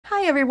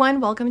Hi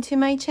everyone, welcome to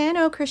my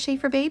channel, Crochet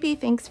for Baby.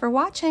 Thanks for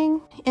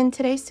watching. In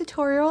today's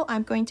tutorial,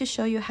 I'm going to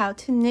show you how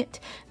to knit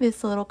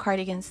this little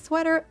cardigan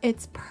sweater.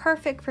 It's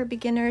perfect for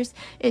beginners.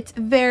 It's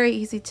very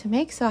easy to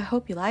make, so I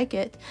hope you like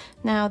it.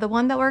 Now, the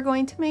one that we're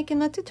going to make in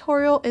the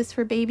tutorial is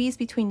for babies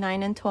between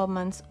 9 and 12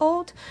 months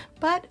old,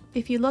 but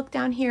if you look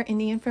down here in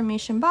the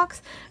information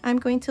box, I'm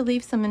going to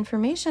leave some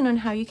information on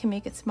how you can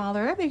make it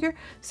smaller or bigger,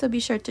 so be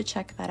sure to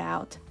check that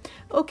out.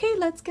 Okay,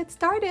 let's get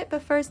started,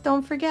 but first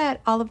don't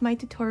forget, all of my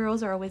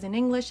tutorials are always in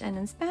English and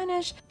in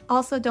Spanish.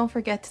 Also, don't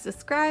forget to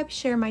subscribe,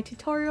 share my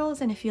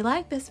tutorials, and if you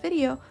like this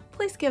video,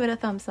 please give it a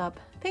thumbs up.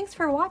 Thanks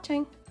for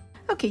watching.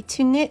 Okay,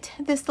 to knit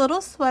this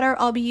little sweater,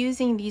 I'll be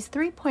using these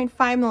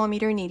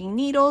 3.5mm knitting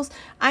needles.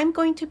 I'm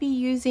going to be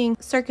using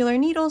circular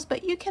needles,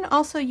 but you can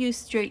also use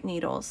straight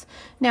needles.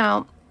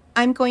 Now,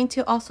 I'm going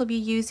to also be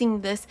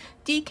using this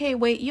DK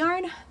weight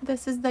yarn.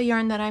 This is the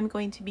yarn that I'm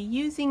going to be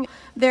using.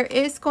 There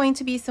is going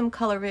to be some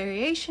color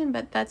variation,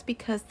 but that's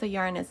because the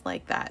yarn is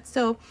like that.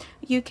 So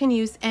you can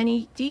use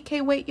any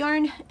DK weight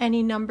yarn,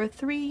 any number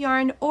 3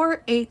 yarn,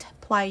 or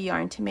 8-ply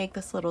yarn to make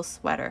this little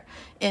sweater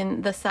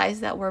in the size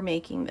that we're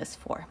making this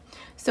for.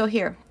 So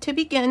here, to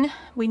begin,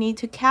 we need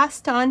to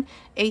cast on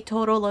a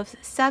total of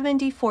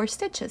 74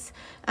 stitches.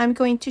 I'm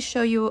going to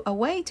show you a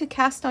way to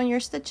cast on your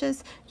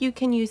stitches. You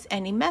can use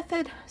any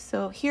method.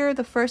 So here,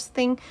 the first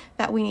thing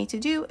that we need to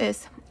do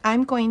is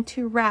I'm going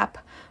to wrap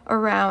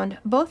around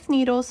both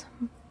needles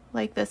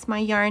like this, my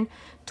yarn,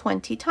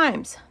 20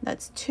 times.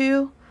 That's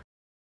 2,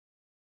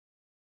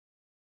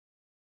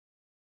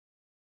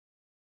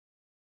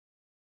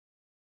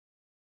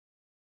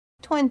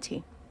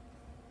 20.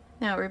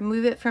 Now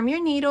remove it from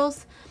your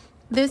needles.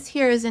 This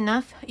here is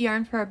enough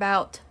yarn for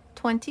about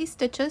 20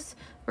 stitches.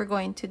 We're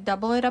going to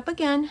double it up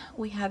again.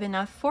 We have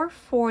enough for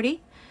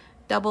 40.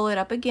 Double it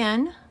up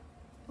again.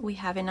 We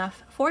have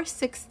enough for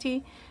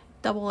 60.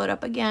 Double it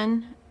up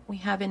again. We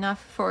have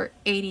enough for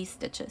 80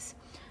 stitches.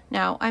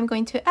 Now I'm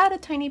going to add a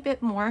tiny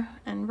bit more,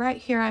 and right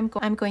here I'm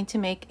going to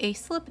make a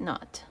slip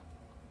knot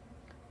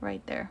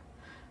right there.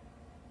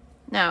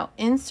 Now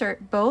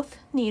insert both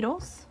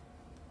needles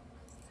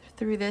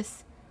through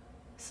this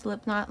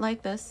slip knot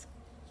like this,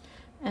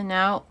 and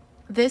now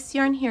this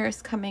yarn here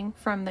is coming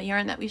from the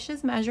yarn that we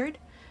just measured,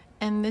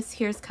 and this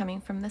here is coming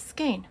from the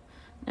skein.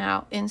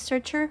 Now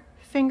insert your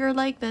finger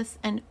like this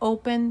and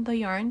open the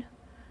yarn.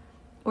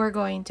 We're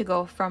going to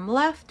go from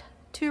left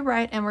to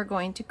right, and we're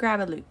going to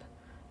grab a loop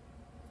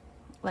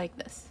like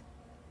this.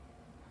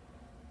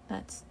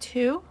 That's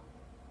 2,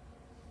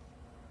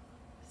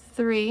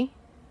 3,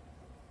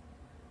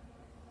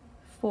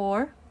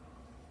 4,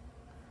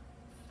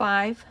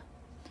 5,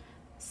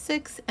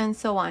 6, and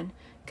so on.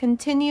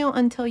 Continue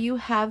until you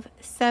have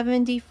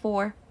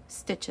 74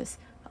 stitches.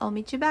 I'll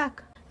meet you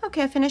back.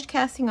 Okay, I finished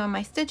casting on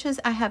my stitches.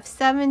 I have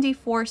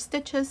 74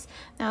 stitches.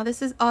 Now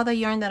this is all the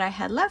yarn that I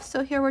had left,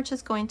 so here we're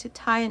just going to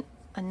tie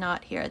a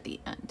knot here at the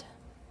end.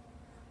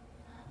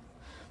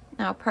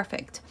 Now,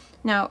 perfect.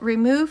 Now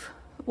remove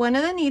one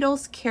of the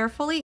needles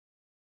carefully.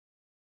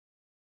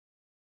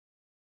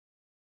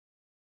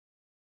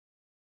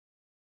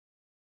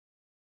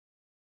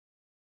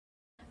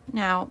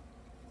 Now,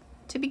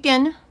 to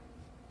begin,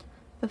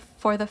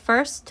 for the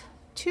first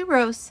 2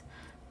 rows,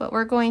 what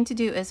we're going to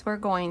do is we're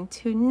going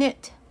to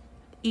knit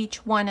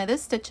each one of the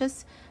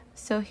stitches.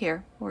 So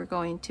here, we're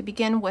going to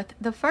begin with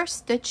the first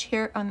stitch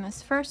here on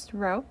this first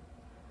row.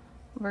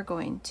 We're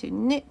going to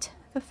knit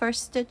the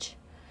first stitch,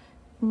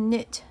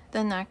 knit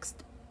the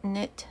next,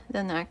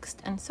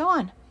 and so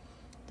on.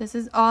 This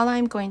is all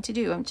I'm going to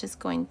do. I'm just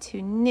going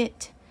to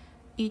knit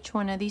each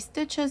one of these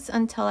stitches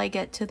until I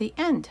get to the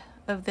end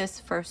of this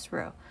first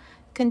row.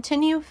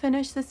 Continue,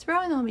 finish this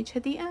row, and I'll meet you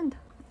at the end.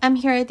 I'm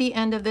here at the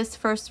end of this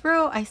first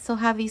row. I still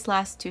have these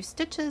last 2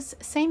 stitches.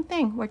 Same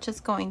thing, we're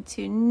just going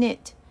to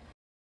knit.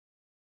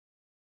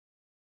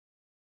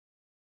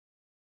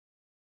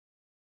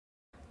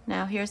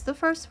 Now here's the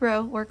first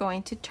row. We're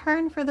going to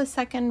turn for the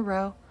second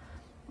row,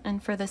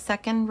 and for the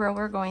second row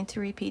we're going to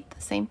repeat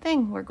the same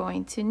thing. We're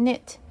going to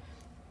knit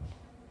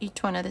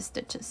each one of the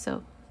stitches.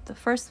 So the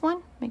first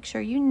one, make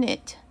sure you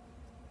knit.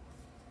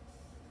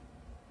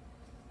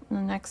 The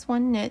next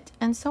one, knit,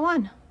 and so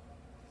on.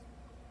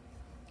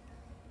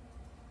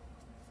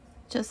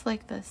 Just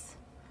like this.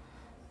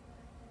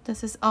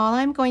 This is all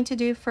I'm going to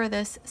do for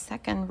this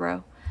second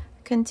row.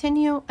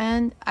 Continue,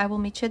 and I will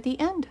meet you at the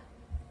end.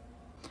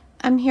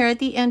 I'm here at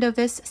the end of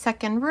this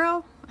second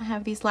row. I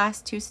have these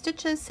last 2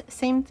 stitches.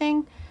 Same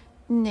thing,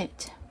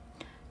 knit.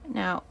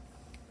 Now,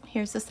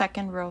 here's the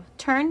second row.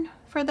 Turn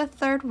for the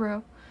third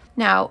row.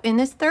 Now, in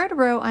this third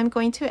row, I'm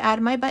going to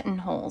add my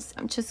buttonholes.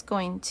 I'm just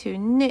going to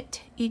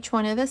knit each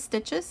one of the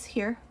stitches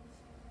here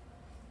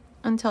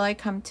until I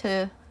come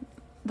to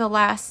the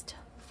last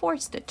 4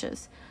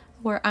 stitches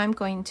where I'm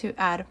going to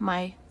add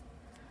my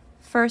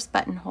first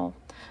buttonhole.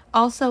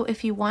 Also,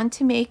 if you want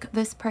to make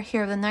this part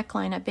here of the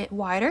neckline a bit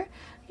wider,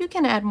 you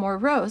can add more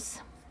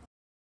rows.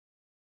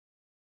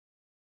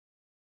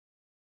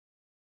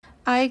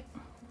 I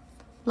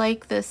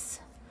like this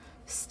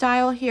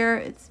style here.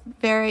 It's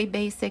very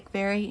basic,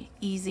 very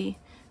easy.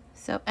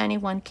 So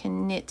anyone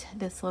can knit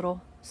this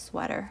little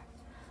sweater.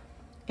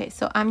 Okay,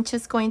 so I'm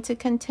just going to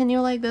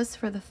continue like this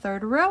for the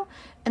third row,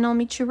 and I'll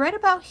meet you right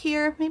about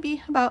here,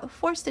 maybe about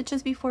 4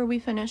 stitches before we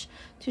finish,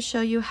 to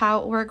show you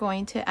how we're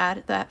going to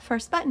add that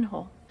first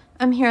buttonhole.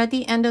 I'm here at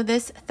the end of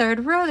this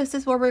third row. This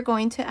is where we're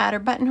going to add our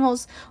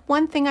buttonholes.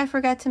 One thing I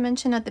forgot to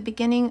mention at the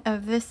beginning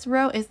of this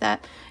row is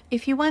that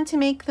if you want to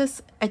make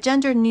this a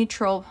gender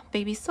neutral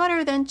baby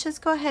sweater, then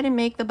just go ahead and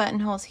make the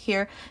buttonholes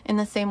here in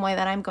the same way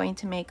that I'm going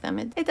to make them.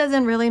 It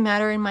doesn't really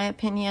matter in my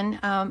opinion.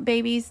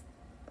 Babies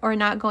are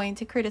not going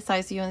to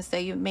criticize you and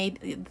say you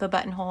made the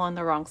buttonhole on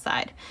the wrong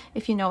side,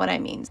 if you know what I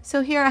mean.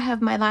 So here I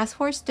have my last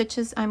 4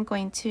 stitches. I'm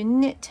going to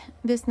knit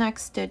this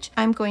next stitch.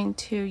 I'm going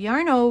to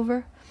yarn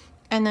over,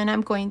 and then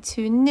I'm going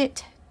to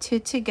knit 2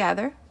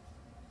 together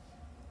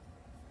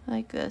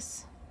like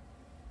this.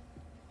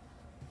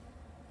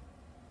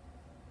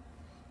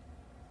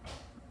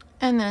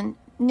 And then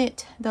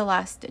knit the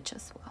last stitch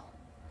as well.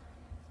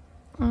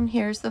 And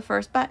here's the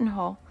first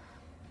buttonhole.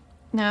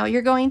 Now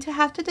you're going to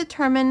have to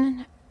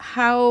determine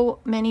how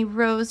many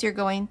rows you're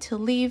going to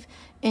leave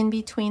in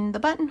between the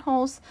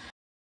buttonholes.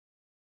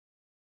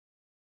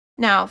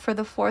 Now for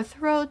the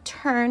 4th row,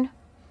 turn.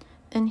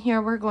 And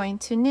here we're going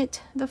to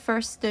knit the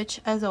first stitch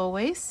as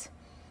always,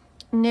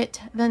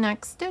 knit the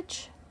next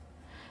stitch,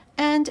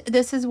 and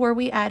this is where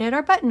we added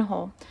our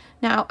buttonhole.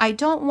 Now I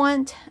don't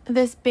want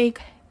this big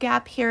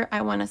gap here,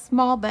 I want a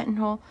small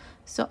buttonhole,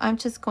 so I'm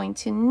just going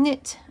to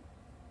knit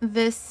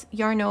this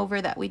yarn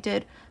over that we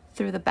did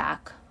through the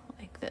back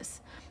like this,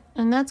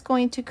 and that's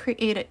going to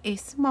create a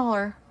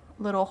smaller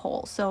little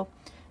hole. So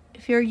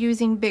if you're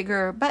using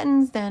bigger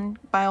buttons, then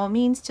by all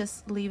means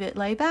just leave it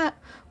like that,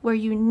 where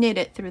you knit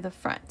it through the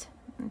front.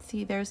 And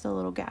see, there's the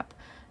little gap.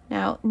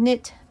 Now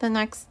knit the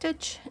next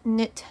stitch,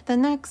 knit the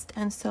next,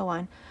 and so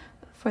on.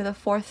 For the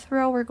 4th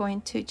row, we're going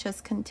to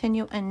just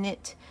continue and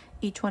knit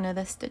each one of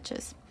the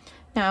stitches.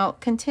 Now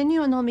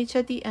continue, and I'll meet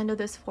you at the end of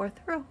this 4th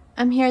row.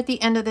 I'm here at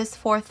the end of this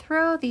 4th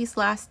row. These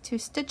last 2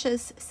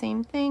 stitches,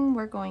 same thing,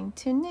 we're going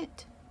to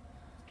knit.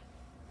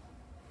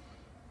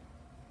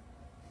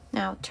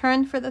 Now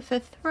turn for the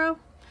 5th row.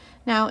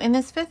 Now in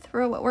this 5th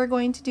row, what we're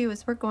going to do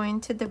is we're going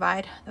to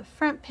divide the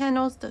front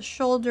panels, the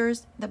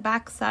shoulders, the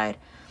back side.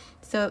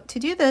 So to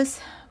do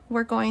this,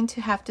 we're going to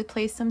have to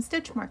place some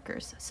stitch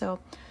markers. So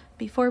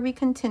before we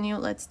continue,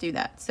 let's do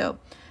that. So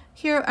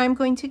here I'm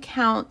going to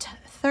count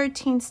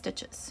 13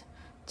 stitches.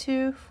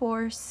 2,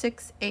 4,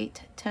 6,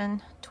 8,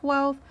 10,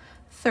 12,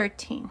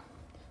 13.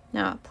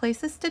 Now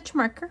place a stitch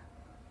marker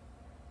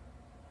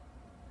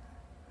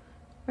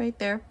right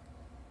there.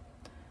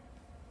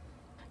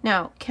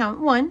 Now count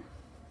 1.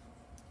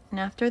 And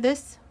after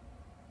this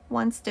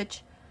 1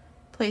 stitch,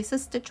 place a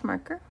stitch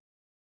marker.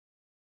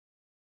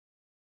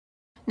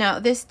 Now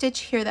this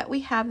stitch here that we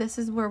have, this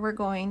is where we're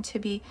going to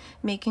be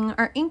making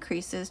our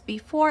increases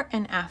before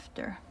and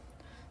after.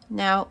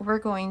 Now we're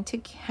going to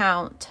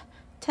count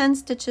 10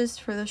 stitches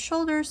for the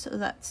shoulders, so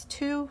that's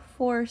 2,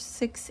 4,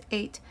 6,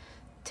 8,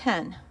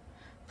 10.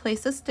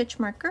 Place a stitch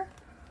marker.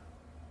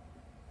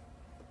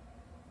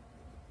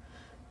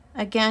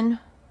 Again,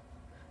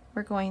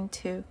 we're going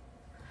to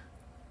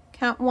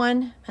count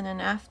 1, and then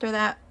after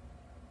that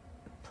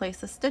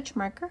place a stitch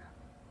marker.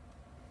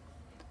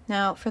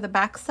 Now for the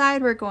back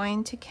side, we're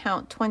going to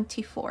count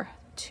 24.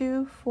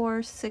 2,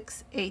 4,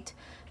 6, 8,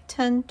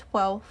 10,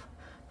 12,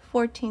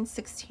 14,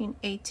 16,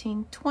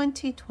 18,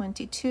 20,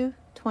 22,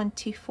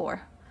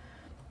 24.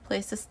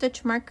 Place a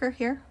stitch marker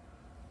here.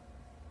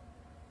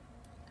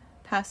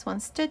 Pass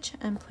 1 stitch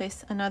and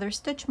place another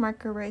stitch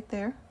marker right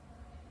there.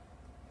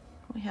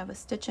 We have a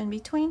stitch in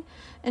between,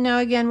 and now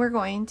again we're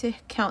going to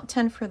count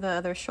 10 for the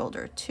other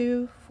shoulder.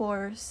 2,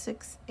 4,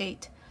 6,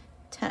 8,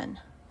 10.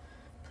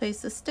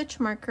 Place a stitch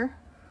marker.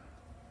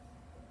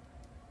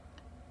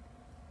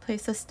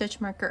 Place a stitch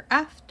marker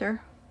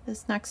after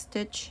this next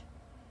stitch,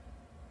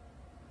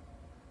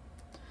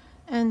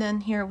 and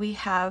then here we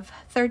have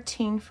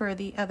 13 for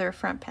the other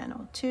front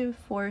panel. 2,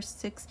 4,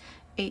 6,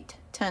 8,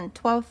 10,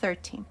 12,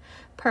 13.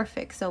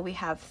 Perfect. So we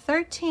have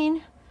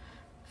 13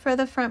 for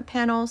the front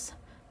panels,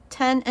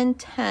 10 and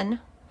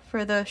 10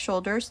 for the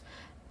shoulders,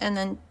 and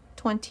then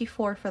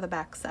 24 for the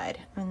back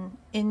side. And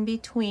in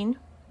between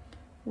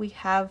we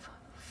have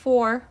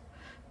 4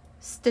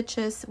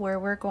 stitches where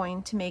we're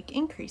going to make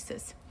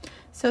increases.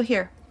 So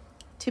here,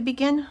 to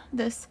begin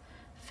this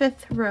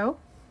 5th row,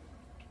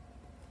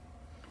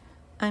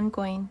 I'm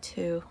going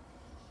to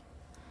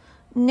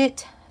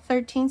knit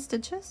 13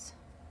 stitches.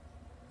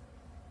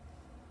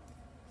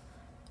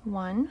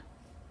 1,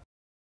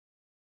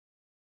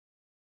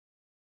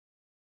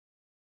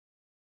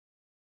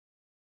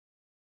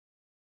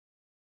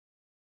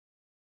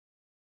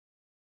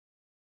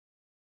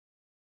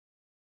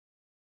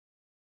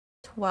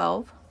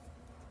 12,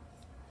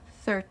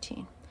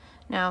 13.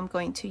 Now I'm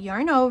going to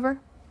yarn over,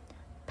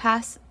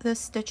 pass the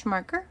stitch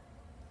marker,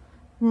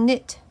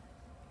 knit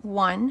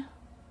 1,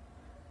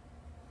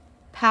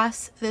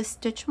 pass this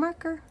stitch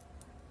marker,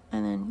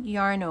 and then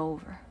yarn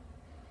over.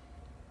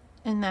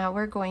 And now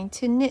we're going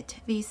to knit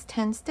these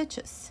 10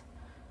 stitches.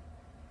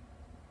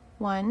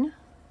 1,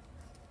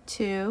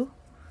 2,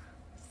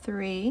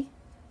 3,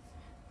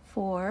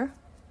 4,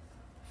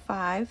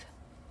 5,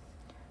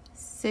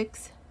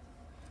 6,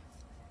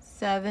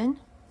 7,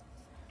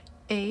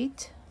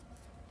 8,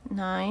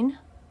 9,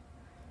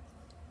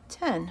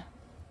 10.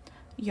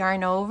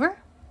 Yarn over,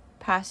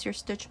 pass your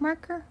stitch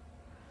marker,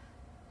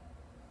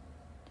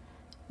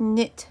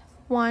 knit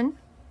 1,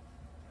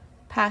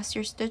 pass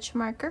your stitch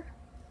marker,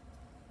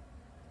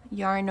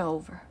 yarn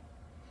over.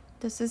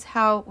 This is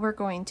how we're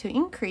going to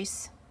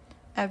increase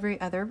every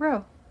other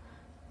row.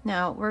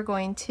 Now we're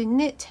going to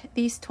knit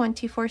these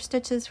 24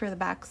 stitches for the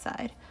back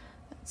side.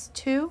 That's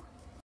 2,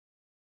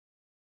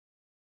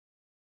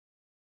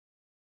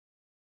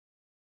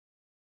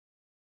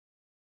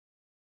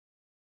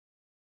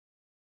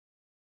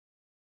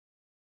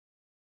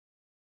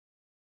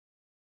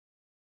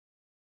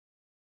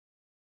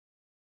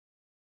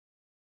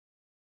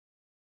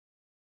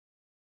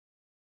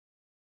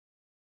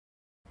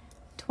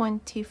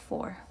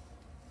 24.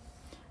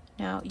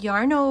 Now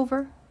yarn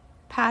over,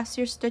 pass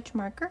your stitch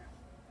marker,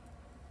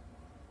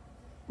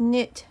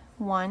 knit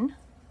 1,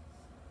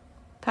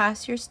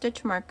 pass your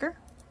stitch marker,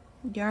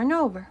 yarn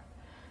over.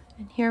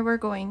 And here we're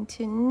going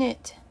to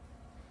knit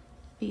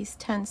these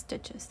 10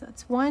 stitches.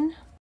 That's 1,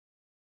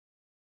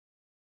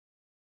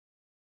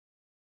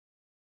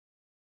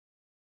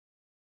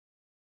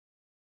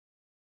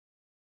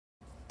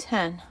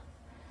 10.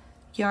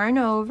 Yarn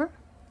over,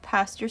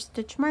 pass your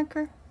stitch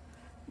marker,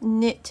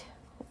 knit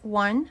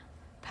 1,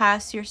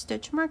 pass your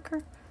stitch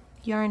marker,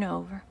 yarn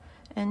over.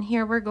 And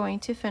here we're going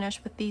to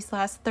finish with these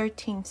last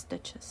 13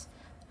 stitches.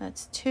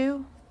 That's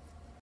 2,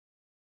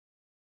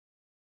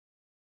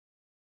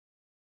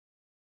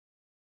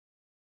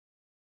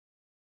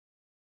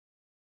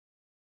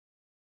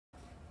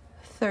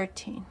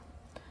 13.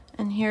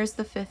 And here's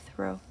the 5th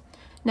row.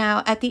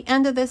 Now at the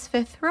end of this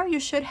 5th row you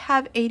should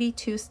have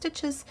 82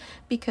 stitches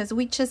because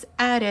we just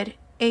added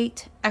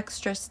 8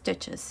 extra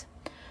stitches.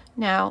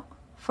 Now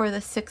for the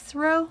 6th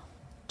row,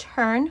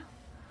 turn.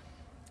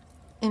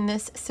 In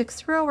this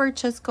 6th row we're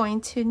just going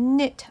to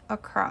knit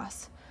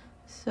across.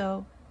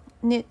 So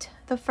knit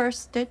the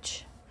first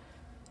stitch,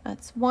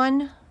 that's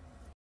 1,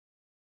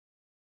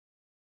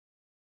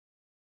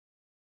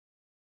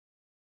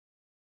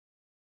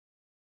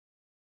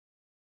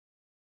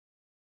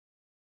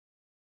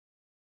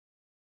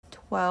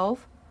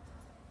 12,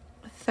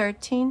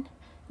 13.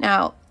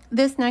 Now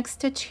this next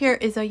stitch here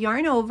is a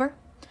yarn over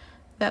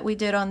that we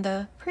did on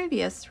the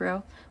previous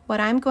row.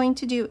 What I'm going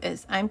to do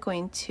is I'm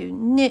going to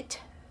knit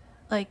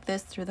like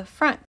this through the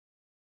front.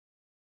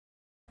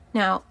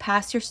 Now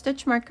pass your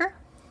stitch marker,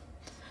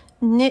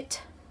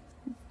 knit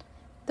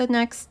the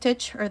next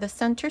stitch or the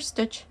center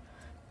stitch,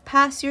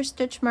 pass your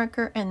stitch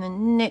marker, and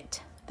then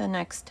knit the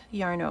next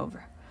yarn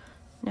over.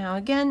 Now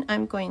again,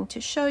 I'm going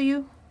to show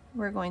you.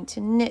 We're going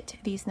to knit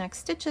these next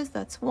stitches.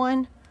 That's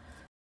 1,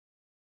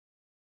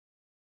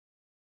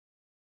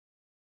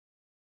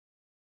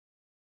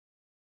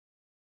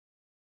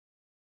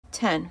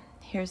 10.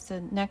 Here's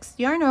the next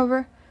yarn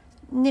over,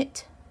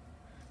 knit,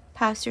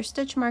 pass your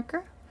stitch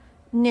marker,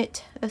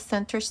 knit the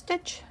center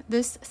stitch.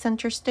 This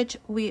center stitch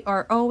we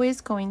are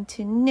always going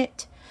to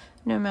knit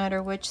no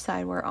matter which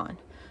side we're on.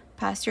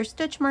 Pass your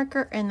stitch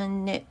marker and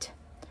then knit.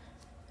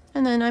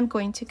 And then I'm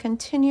going to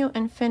continue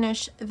and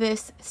finish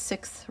this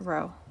 6th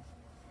row.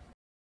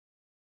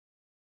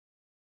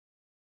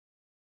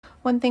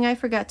 One thing I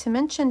forgot to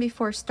mention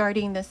before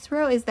starting this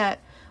row is that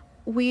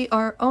we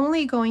are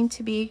only going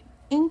to be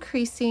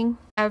increasing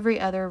every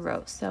other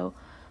row. So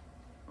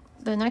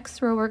the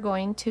next row we're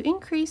going to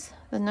increase,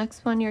 the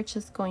next one you're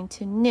just going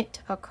to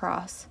knit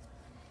across.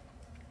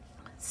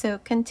 So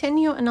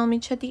continue and I'll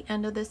meet you at the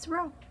end of this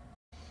row.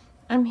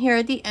 I'm here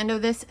at the end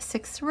of this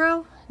 6th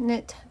row,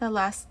 knit the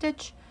last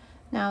stitch.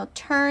 Now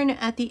turn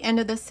at the end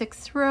of the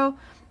 6th row.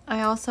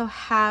 I also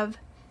have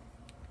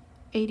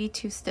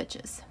 82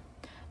 stitches.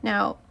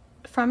 Now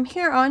from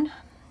here on,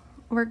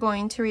 we're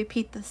going to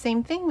repeat the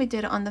same thing we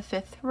did on the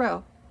 5th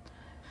row.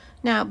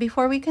 Now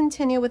before we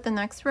continue with the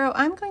next row,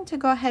 I'm going to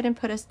go ahead and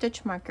put a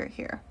stitch marker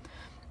here.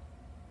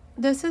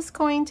 This is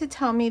going to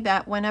tell me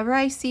that whenever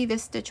I see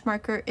this stitch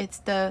marker, it's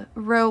the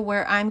row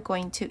where I'm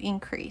going to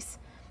increase.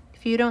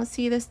 If you don't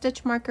see the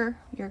stitch marker,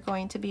 you're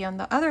going to be on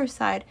the other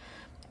side,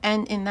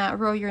 and in that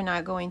row you're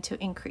not going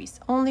to increase.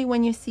 Only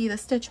when you see the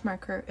stitch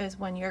marker is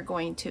when you're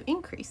going to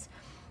increase.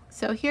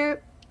 So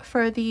here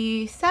for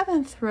the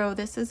 7th row,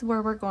 this is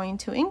where we're going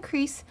to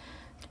increase.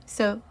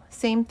 So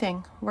same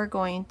thing, we're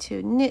going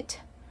to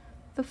knit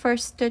the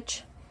first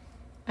stitch,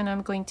 and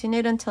I'm going to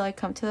knit until I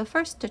come to the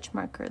first stitch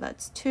marker.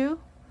 That's 2,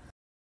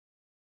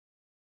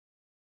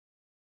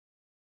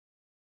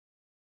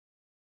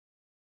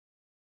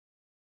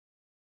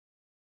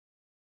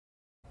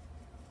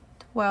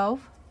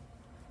 12,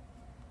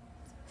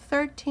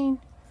 13,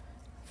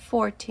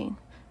 14.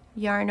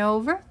 Yarn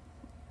over,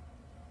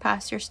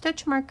 pass your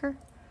stitch marker,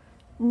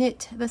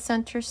 knit the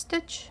center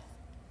stitch,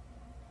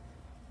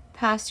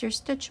 pass your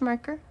stitch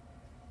marker,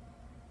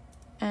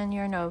 and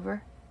yarn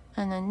over,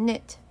 and then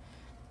knit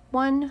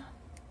 1,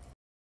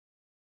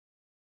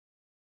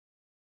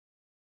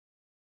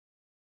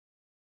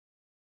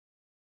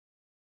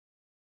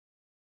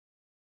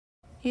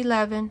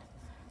 11,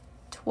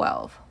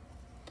 12.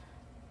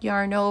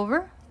 Yarn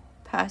over,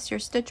 pass your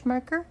stitch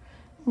marker,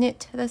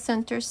 knit the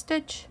center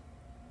stitch,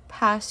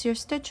 pass your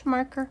stitch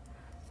marker,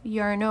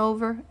 yarn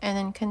over, and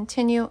then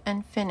continue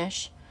and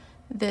finish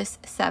this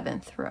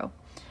 7th row.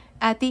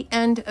 At the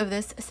end of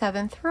this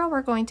 7th row,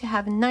 we're going to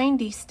have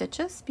 90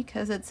 stitches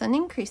because it's an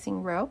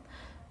increasing row.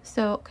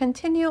 So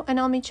continue, and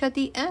I'll meet you at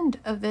the end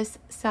of this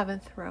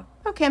 7th row.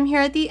 Okay, I'm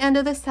here at the end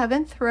of the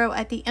 7th row.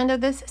 At the end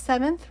of this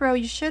 7th row,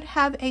 you should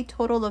have a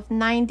total of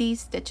 90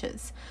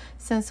 stitches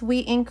since we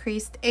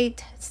increased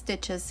 8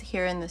 stitches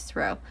here in this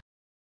row.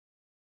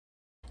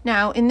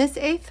 Now in this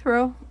 8th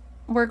row,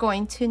 we're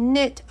going to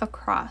knit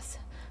across.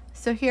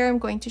 So here I'm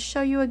going to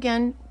show you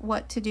again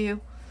what to do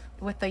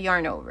with the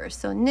yarn over.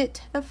 So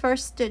knit the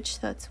first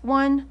stitch, that's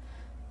 1,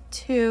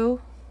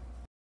 2,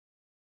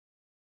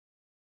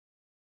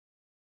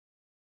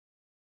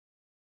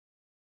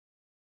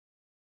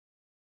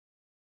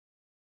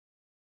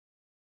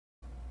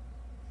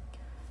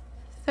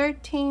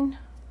 13,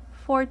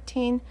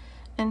 14,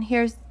 and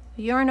here's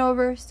the yarn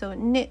over. So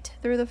knit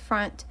through the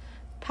front,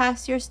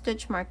 pass your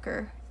stitch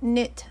marker,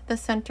 knit the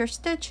center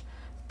stitch,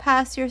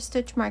 pass your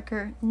stitch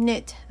marker,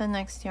 knit the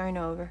next yarn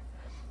over.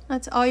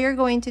 That's all you're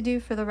going to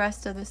do for the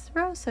rest of this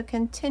row. So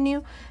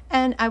continue,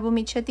 and I will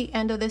meet you at the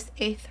end of this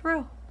 8th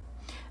row.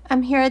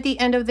 I'm here at the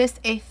end of this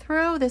 8th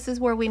row. This is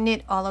where we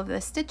knit all of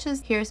the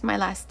stitches. Here's my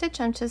last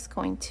stitch. I'm just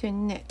going to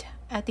knit.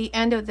 At the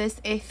end of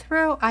this 8th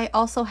row, I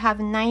also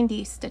have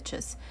 90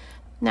 stitches.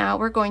 Now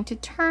we're going to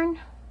turn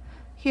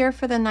here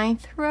for the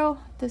 9th row.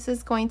 This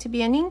is going to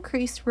be an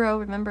increased row.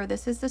 Remember,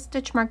 this is the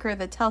stitch marker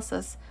that tells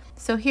us.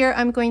 So here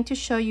I'm going to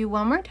show you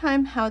one more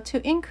time how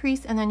to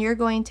increase, and then you're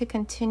going to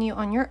continue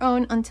on your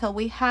own until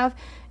we have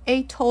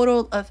a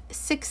total of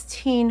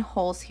 16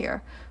 holes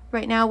here.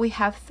 Right now we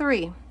have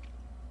 3.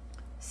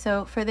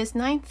 So for this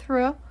 9th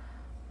row,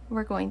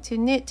 we're going to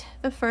knit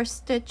the first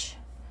stitch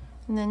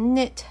and then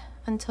knit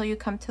until you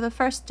come to the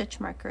first stitch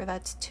marker.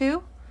 That's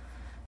 2.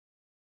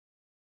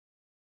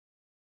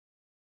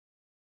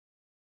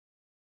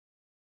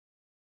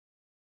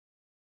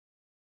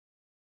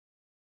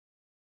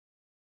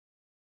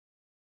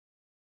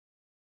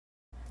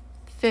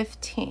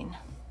 $15.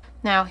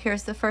 Now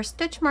here's the first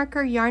stitch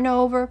marker, yarn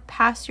over,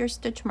 pass your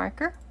stitch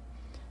marker,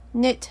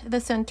 knit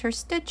the center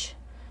stitch,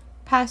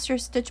 pass your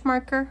stitch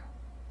marker,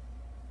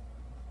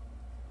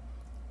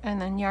 and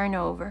then yarn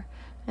over.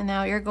 And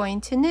now you're going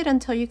to knit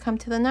until you come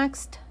to the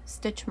next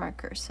stitch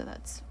marker. So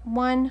that's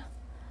 1,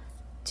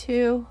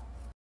 2,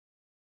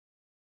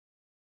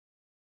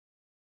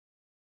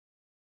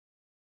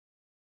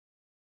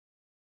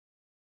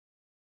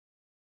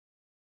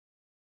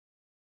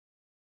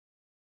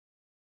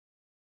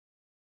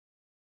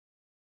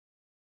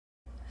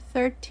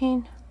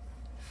 13,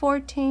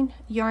 14,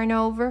 yarn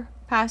over,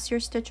 pass your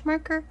stitch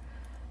marker,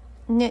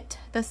 knit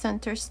the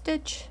center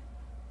stitch,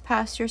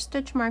 pass your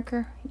stitch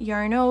marker,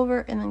 yarn over,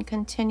 and then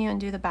continue and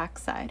do the back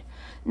side.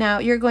 Now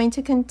you're going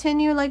to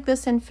continue like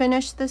this and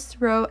finish this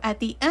row.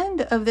 At the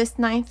end of this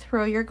 9th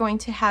row, you're going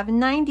to have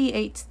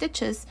 98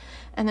 stitches,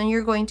 and then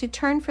you're going to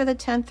turn for the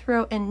 10th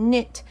row and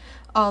knit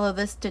all of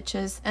the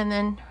stitches. And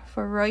then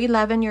for row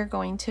 11, you're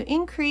going to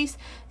increase.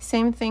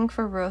 Same thing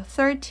for row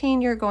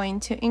 13, you're going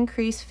to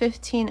increase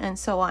 15, and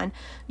so on.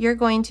 You're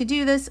going to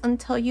do this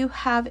until you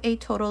have a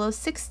total of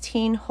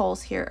 16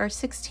 holes here, or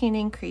 16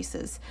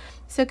 increases.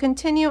 So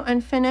continue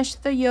and finish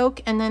the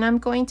yoke, and then I'm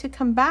going to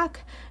come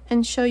back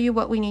and show you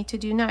what we need to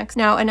do next.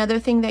 Now, another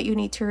thing that you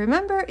need to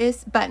remember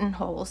is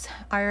buttonholes.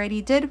 I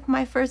already did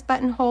my first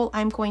buttonhole.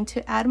 I'm going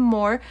to add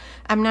more.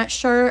 I'm not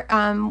sure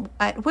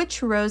at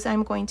which rows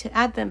I'm going to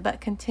add them, but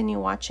continue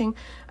watching.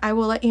 I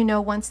will let you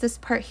know once this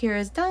part here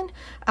is done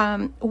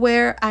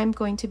where I'm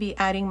going to be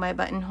adding my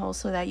buttonhole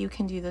so that you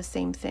can do the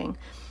same thing.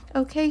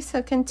 Okay,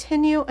 so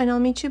continue, and I'll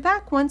meet you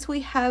back once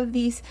we have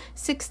these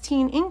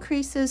 16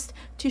 increases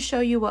to show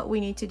you what we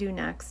need to do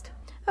next.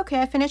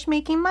 Okay, I finished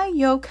making my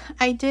yoke.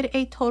 I did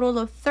a total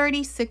of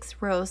 36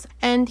 rows,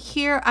 and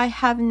here I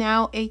have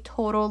now a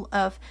total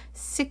of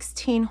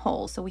 16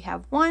 holes. So we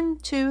have 1,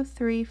 2,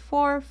 3,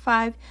 4,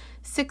 5,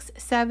 6,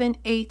 7,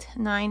 8,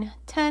 9,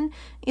 10,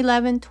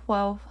 11,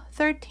 12,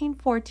 13,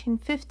 14,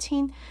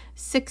 15,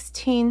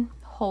 16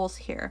 holes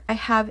here. I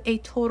have a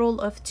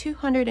total of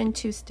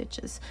 202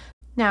 stitches.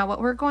 Now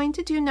what we're going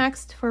to do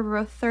next for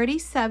row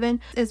 37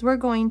 is we're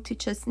going to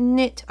just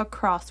knit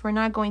across. We're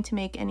not going to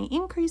make any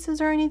increases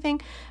or anything.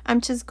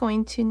 I'm just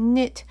going to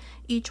knit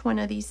each one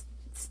of these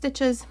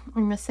stitches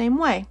in the same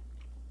way.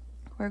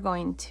 We're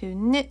going to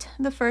knit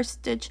the first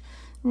stitch,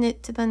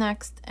 knit to the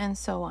next, and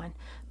so on.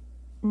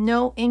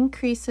 No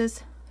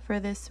increases for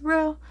this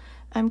row.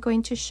 I'm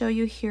going to show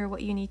you here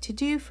what you need to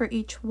do for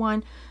each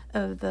one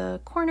of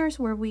the corners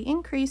where we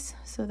increase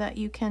so that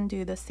you can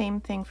do the same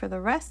thing for the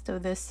rest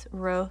of this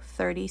row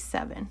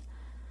 37.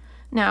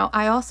 Now,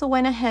 I also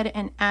went ahead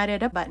and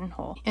added a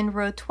buttonhole in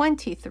row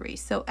 23.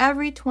 So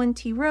every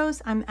 20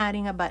 rows, I'm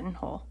adding a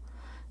buttonhole.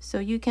 So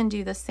you can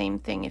do the same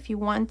thing. If you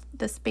want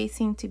the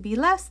spacing to be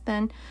less,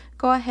 then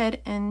go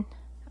ahead and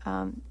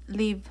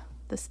leave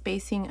the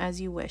spacing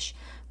as you wish,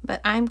 but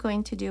I'm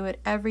going to do it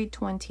every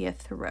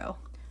 20th row.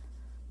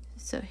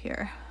 So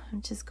here,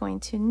 I'm just going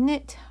to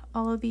knit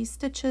all of these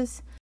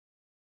stitches.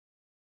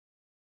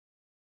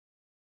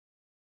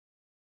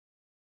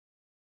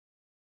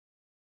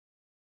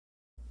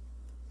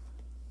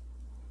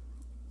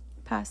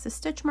 Pass the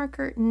stitch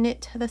marker,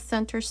 knit the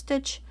center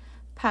stitch,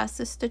 pass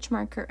the stitch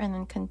marker, and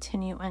then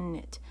continue and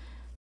knit.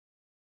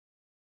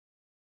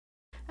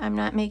 I'm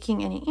not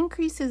making any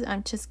increases,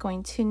 I'm just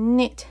going to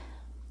knit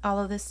all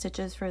of the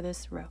stitches for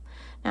this row.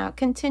 Now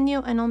continue,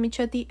 and I'll meet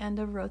you at the end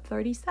of row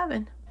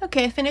 37.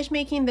 Okay, I finished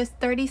making this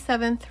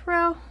 37th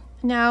row.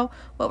 Now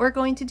what we're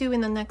going to do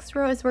in the next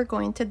row is we're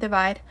going to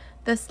divide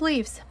the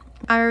sleeves.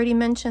 I already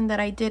mentioned that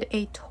I did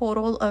a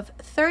total of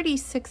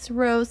 36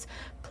 rows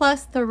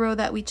plus the row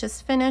that we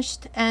just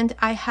finished, and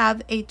I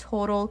have a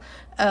total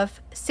of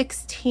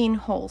 16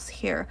 holes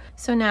here.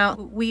 So now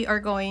we are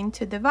going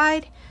to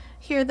divide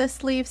here the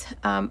sleeves.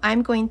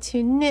 I'm going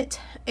to knit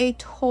a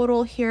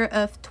total here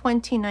of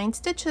 29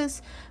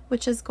 stitches,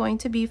 which is going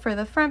to be for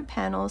the front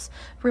panels.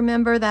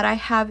 Remember that I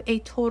have a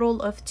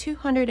total of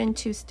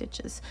 202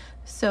 stitches,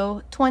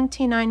 so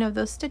 29 of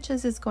those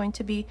stitches is going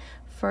to be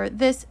for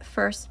this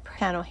first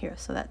panel here.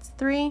 So that's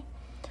 3,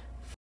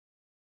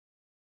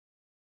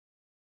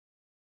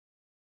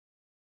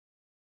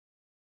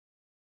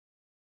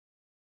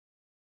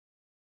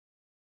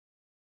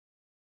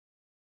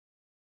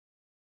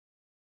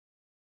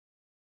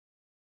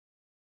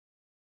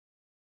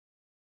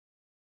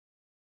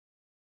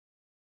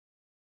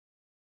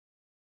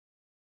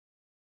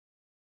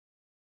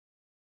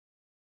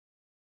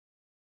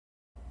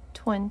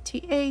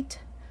 28,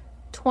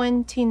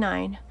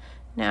 29.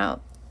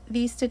 Now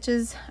these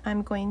stitches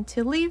I'm going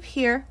to leave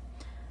here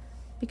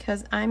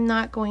because I'm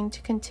not going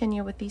to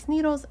continue with these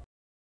needles.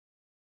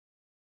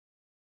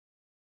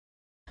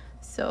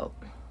 So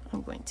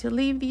I'm going to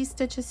leave these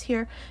stitches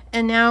here,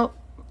 and now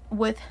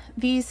with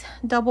these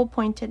double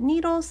pointed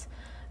needles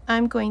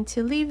I'm going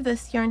to leave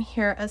this yarn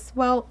here as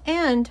well,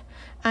 and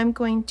I'm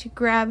going to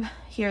grab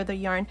here the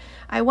yarn.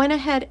 I went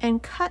ahead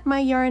and cut my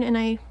yarn,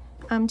 and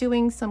I'm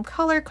doing some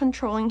color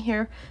controlling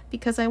here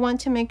because I want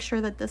to make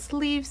sure that the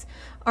sleeves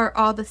are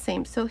all the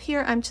same. So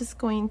here I'm just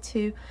going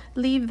to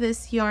leave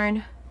this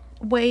yarn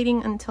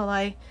waiting until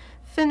I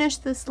finish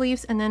the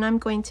sleeves, and then I'm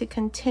going to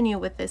continue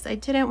with this. I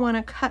didn't want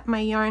to cut my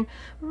yarn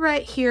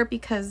right here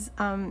because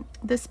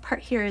this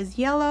part here is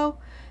yellow,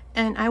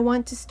 and I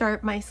want to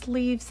start my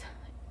sleeves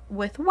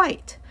with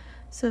white,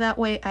 so that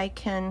way I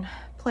can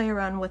play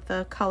around with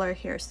the color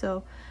here.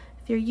 So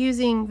if you're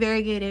using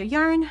variegated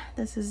yarn,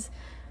 this is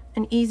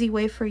an easy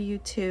way for you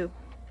to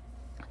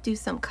do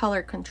some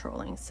color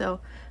controlling. So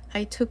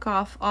I took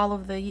off all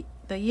of the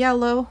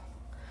yellow,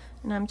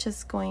 and I'm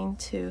just going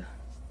to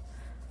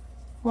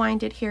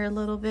wind it here a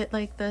little bit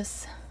like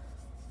this,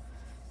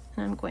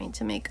 and I'm going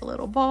to make a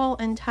little ball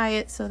and tie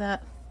it so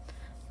that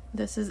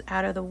this is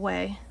out of the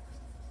way.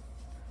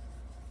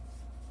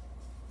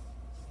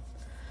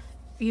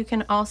 You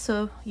can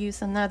also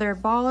use another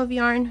ball of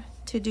yarn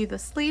to do the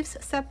sleeves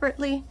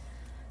separately.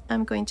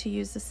 I'm going to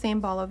use the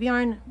same ball of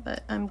yarn,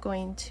 but I'm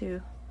going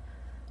to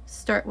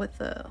start with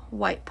the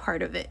white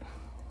part of it.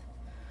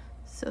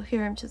 So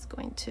here I'm just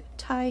going to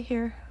tie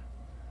here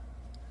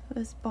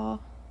this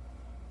ball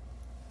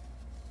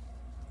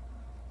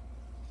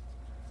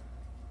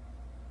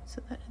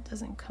so that it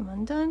doesn't come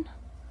undone,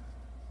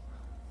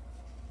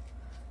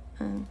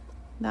 and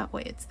that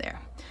way it's there.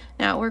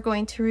 Now we're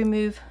going to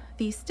remove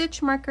these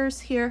stitch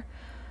markers here.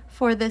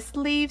 For the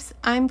sleeves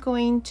I'm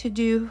going to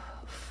do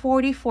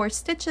 44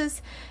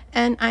 stitches,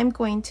 and I'm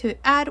going to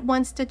add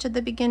 1 stitch at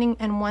the beginning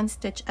and 1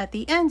 stitch at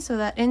the end, so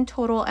that in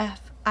total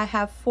I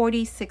have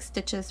 46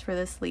 stitches for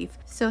the sleeve.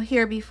 So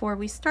here, before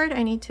we start,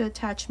 I need to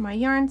attach my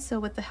yarn. So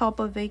with the help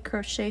of a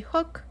crochet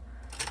hook,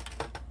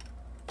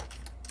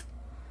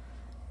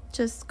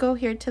 just go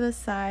here to the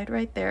side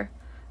right there,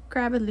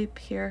 grab a loop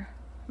here,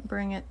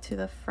 bring it to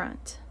the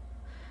front,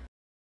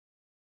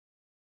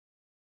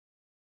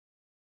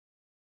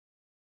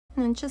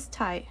 and then just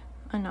tie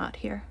a knot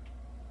here,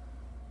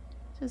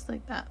 just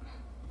like that.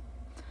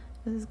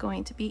 This is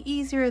going to be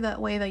easier, that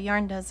way the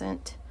yarn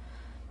doesn't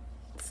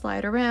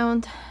slide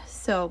around.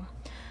 So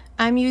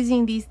I'm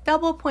using these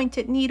double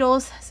pointed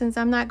needles since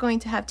I'm not going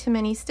to have too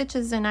many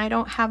stitches and I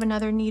don't have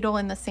another needle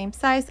in the same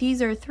size.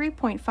 These are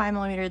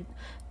 3.5mm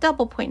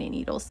double pointed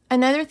needles.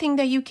 Another thing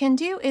that you can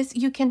do is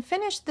you can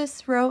finish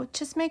this row.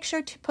 Just make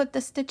sure to put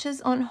the stitches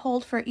on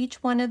hold for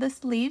each one of the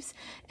sleeves,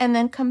 and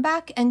then come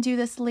back and do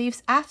the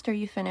sleeves after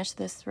you finish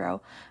this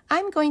row.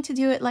 I'm going to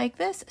do it like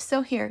this.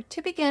 So here,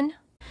 to begin,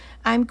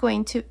 I'm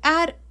going to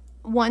add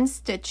 1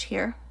 stitch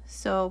here.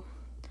 So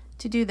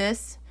to do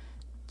this,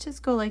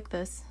 just go like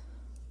this,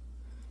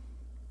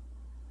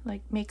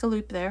 like make a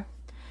loop there,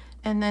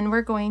 and then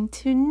we're going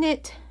to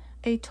knit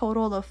a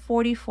total of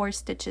 44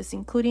 stitches,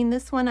 including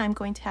this one. I'm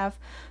going to have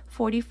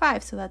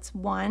 45, so that's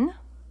 1,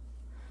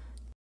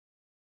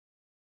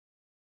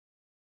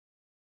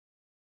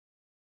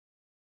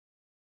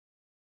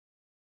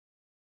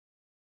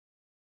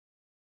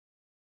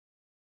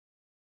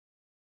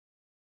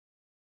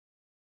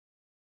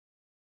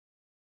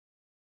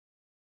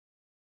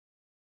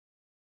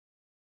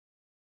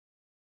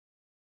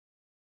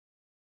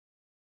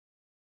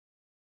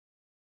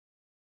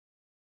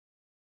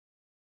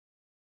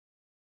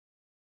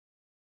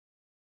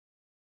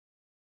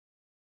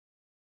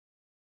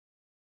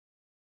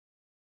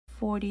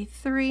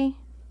 43,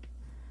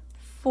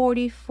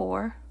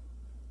 44,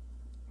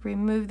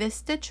 remove this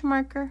stitch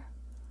marker,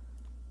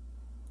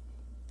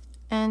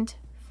 and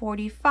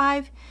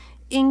 45,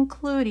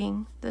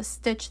 including the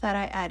stitch that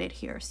I added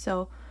here.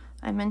 So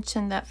I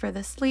mentioned that for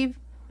the sleeve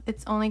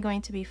it's only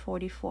going to be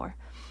 44.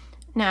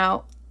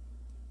 Now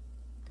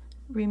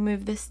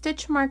remove this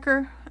stitch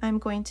marker. I'm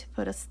going to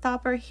put a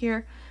stopper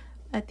here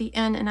at the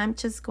end, and I'm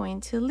just going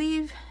to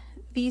leave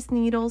these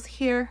needles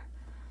here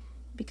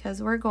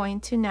because we're going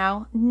to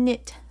now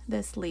knit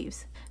the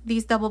sleeves.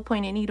 These double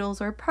pointed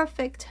needles are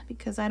perfect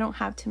because I don't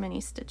have too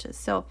many stitches.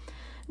 So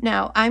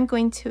now I'm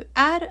going to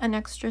add an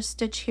extra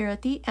stitch here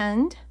at the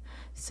end,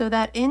 so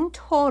that in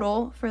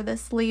total for the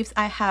sleeves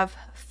I have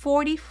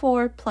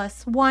 44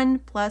 plus 1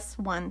 plus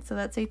 1. So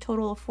that's a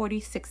total of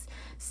 46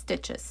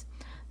 stitches.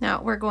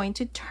 Now we're going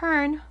to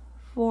turn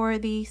for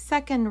the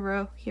second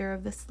row here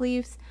of the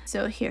sleeves.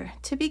 So here,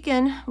 to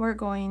begin, we're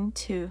going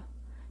to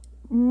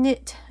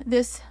knit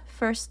this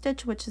first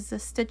stitch, which is the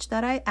stitch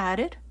that I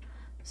added.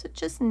 So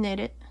just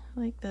knit it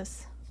like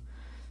this,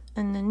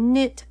 and then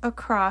knit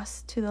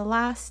across to the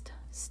last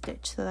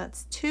stitch. So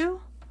that's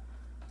 2.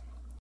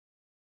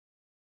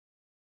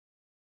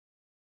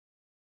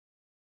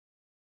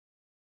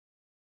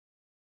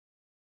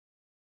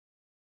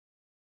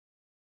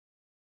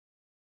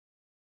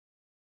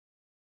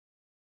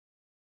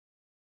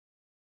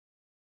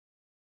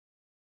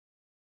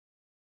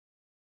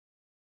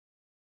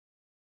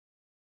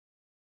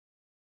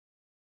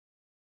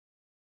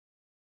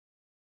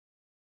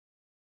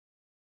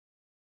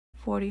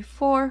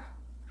 (44,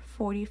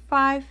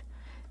 45,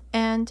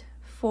 and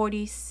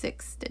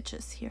 46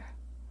 stitches here.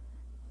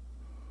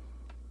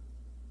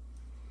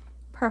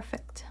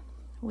 Perfect.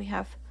 We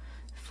have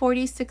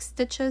 46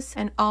 stitches,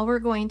 and all we're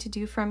going to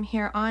do from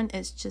here on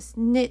is just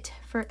knit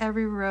for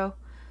every row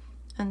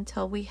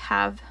until we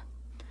have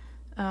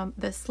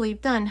the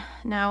sleeve done.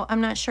 Now I'm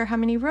not sure how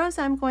many rows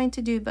I'm going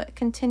to do, but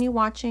continue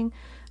watching.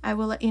 I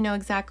will let you know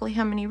exactly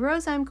how many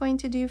rows I'm going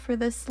to do for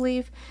this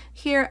sleeve.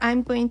 Here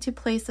I'm going to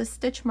place a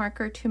stitch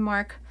marker to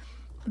mark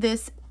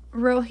this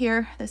row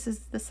here. This is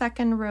the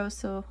second row,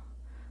 so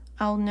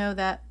I'll know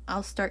that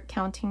I'll start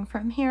counting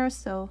from here.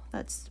 So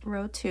that's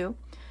row 2.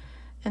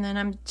 And then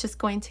I'm just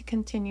going to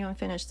continue and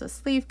finish the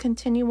sleeve.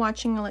 Continue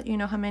watching. I'll let you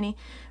know how many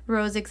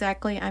rows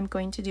exactly I'm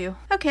going to do.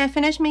 Okay, I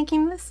finished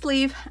making the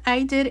sleeve.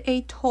 I did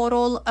a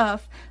total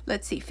of,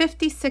 let's see,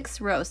 56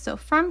 rows. So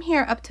from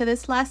here up to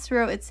this last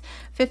row, it's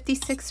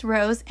 56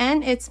 rows,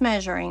 and it's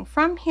measuring.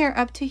 From here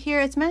up to here,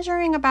 it's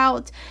measuring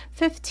about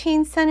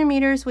 15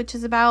 centimeters, which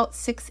is about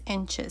 6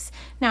 inches.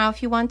 Now,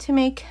 if you want to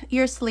make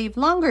your sleeve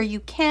longer,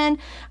 you can.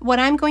 What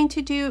I'm going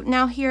to do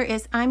now here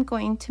is I'm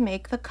going to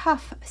make the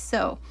cuff.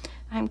 So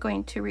I'm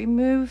going to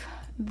remove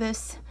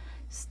this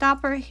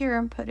stopper here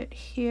and put it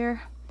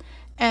here,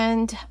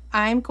 and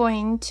I'm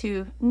going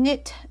to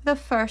knit the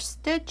first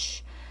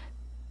stitch,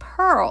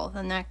 purl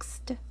the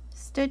next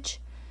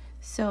stitch.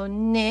 So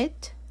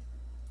knit,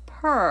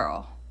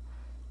 purl,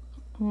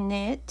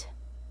 knit,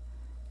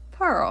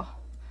 purl.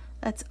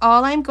 That's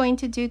all I'm going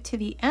to do to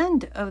the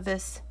end of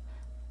this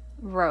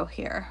row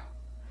here.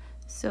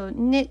 So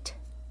knit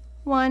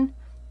 1,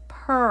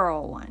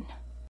 purl 1.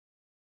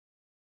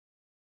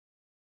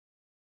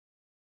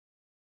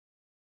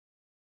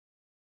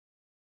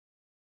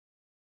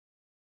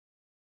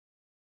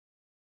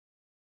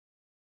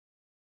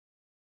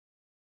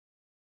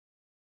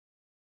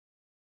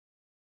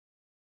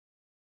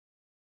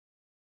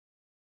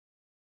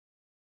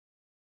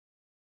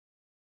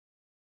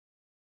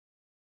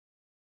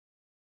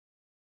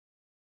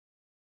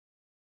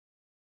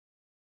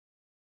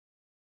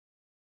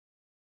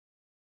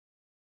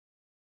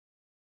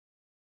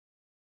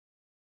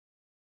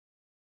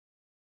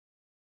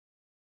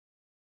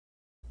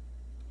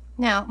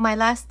 Now my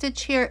last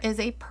stitch here is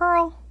a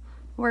purl.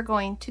 We're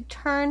going to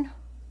turn,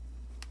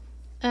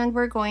 and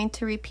we're going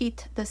to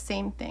repeat the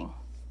same thing.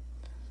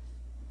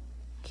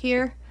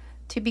 Here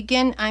to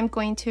begin, I'm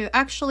going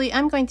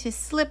to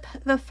slip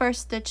the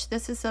first stitch.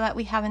 This is so that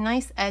we have a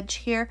nice edge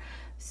here.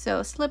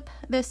 So slip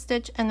this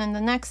stitch, and then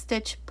the next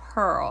stitch,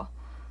 purl,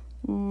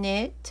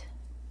 knit,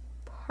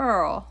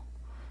 purl,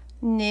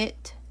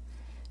 knit,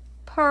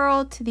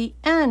 purl to the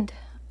end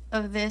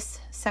of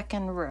this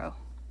second row.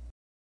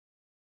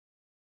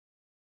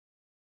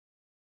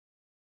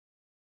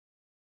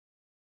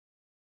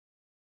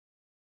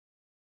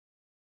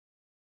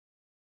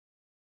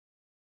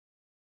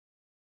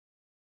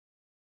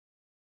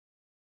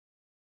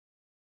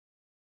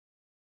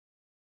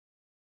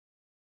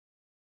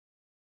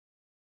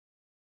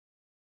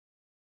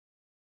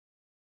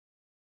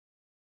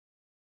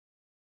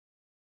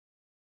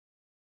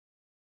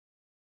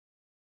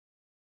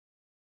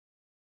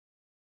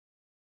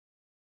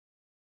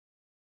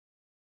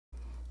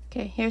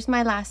 Okay, here's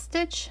my last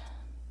stitch,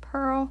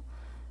 purl.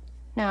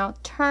 Now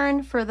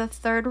turn for the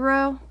third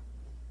row,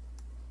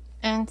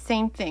 and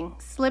same thing,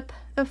 slip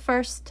the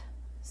first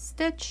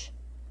stitch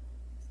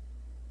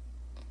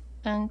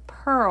and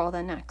purl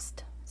the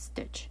next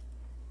stitch.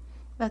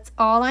 That's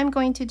all I'm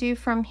going to do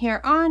from here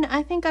on.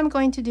 I think I'm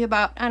going to do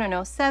about, I don't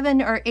know,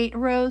 7 or 8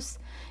 rows.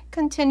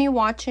 Continue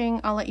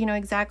watching. I'll let you know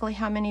exactly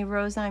how many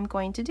rows I'm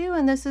going to do,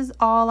 and this is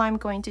all I'm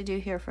going to do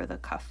here for the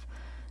cuff.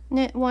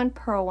 Knit 1,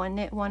 purl 1,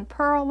 knit 1,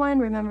 purl 1.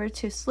 Remember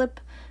to slip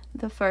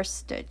the first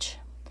stitch.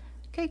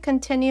 Okay,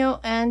 continue,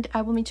 and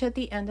I will meet you at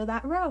the end of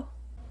that row.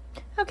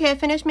 Okay, I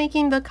finished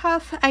making the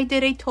cuff. I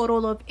did a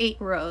total of 8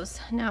 rows.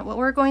 Now what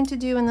we're going to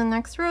do in the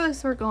next row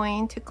is we're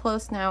going to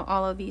close now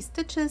all of these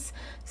stitches.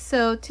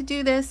 So to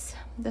do this,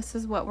 this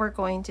is what we're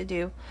going to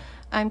do.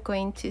 I'm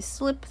going to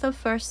slip the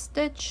first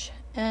stitch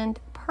and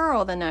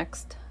purl the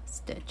next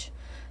stitch.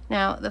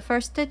 Now the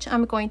first stitch,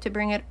 I'm going to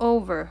bring it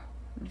over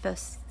the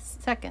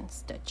second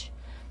stitch.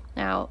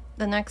 Now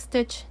the next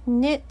stitch,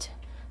 knit,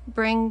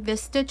 bring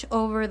this stitch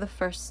over the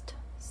first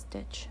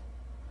stitch.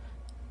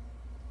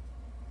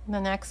 The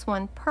next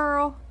one,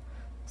 purl,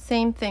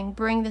 same thing,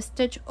 bring the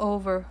stitch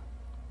over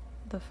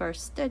the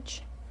first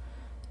stitch.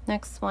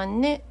 Next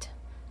one, knit,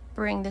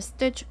 bring the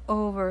stitch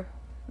over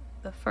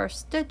the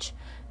first stitch,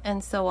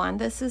 and so on.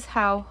 This is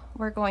how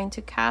we're going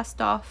to cast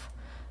off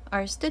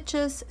our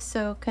stitches.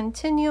 So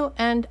continue,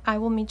 and I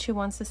will meet you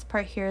once this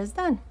part here is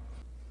done.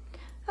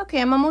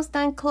 Okay, I'm almost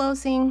done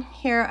closing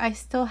here. I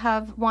still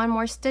have one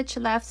more stitch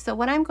left. So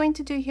what I'm going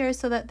to do here,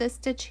 so that this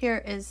stitch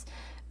here is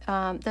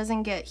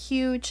doesn't get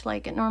huge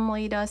like it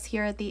normally does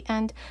here at the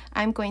end,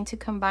 I'm going to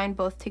combine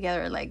both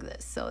together like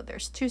this. So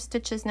there's 2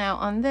 stitches now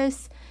on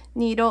this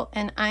needle,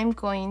 and I'm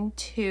going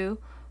to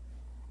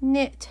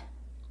knit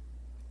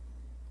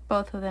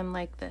both of them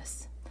like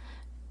this.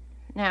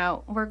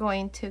 Now we're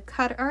going to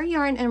cut our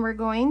yarn, and we're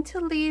going to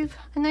leave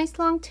a nice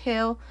long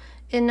tail,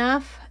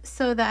 enough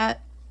so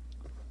that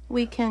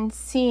we can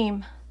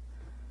seam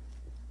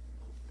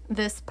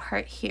this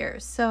part here.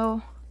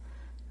 So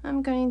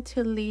I'm going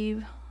to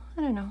leave,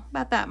 I don't know,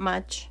 about that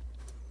much.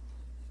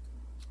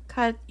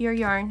 Cut your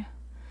yarn,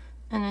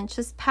 and then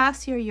just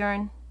pass your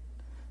yarn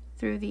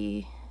through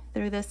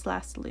this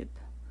last loop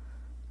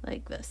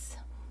like this.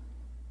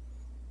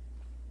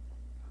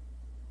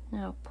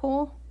 Now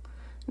pull.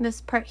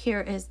 This part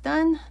here is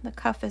done. The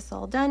cuff is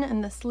all done,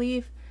 and the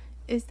sleeve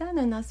is done,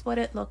 and that's what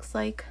it looks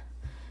like.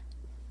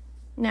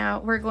 Now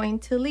we're going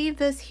to leave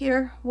this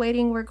here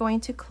waiting. We're going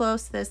to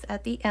close this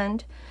at the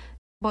end.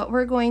 What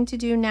we're going to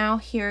do now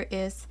here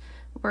is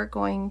we're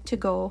going to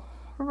go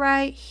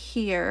right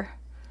here.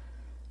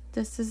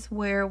 This is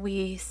where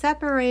we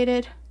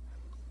separated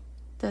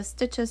the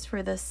stitches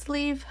for the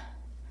sleeve.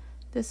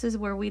 This is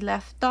where we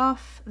left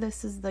off.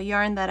 This is the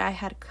yarn that I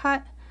had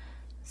cut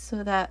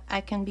so that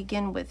I can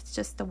begin with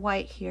just the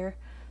white here.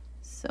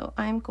 So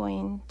I'm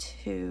going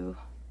to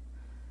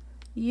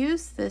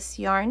use this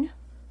yarn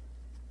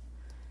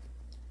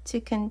to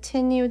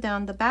continue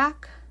down the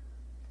back.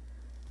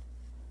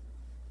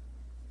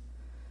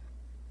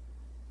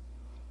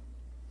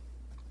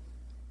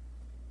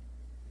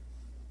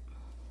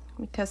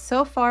 Because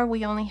so far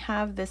we only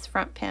have this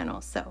front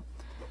panel. So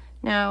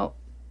now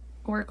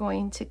we're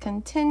going to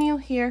continue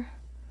here.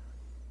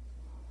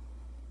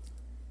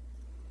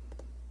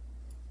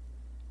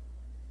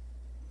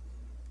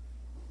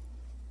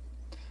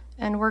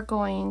 And we're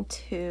going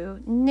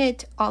to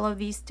knit all of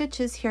these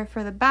stitches here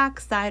for the back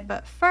side,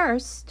 but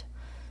first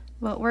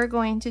what we're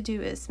going to do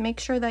is make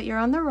sure that you're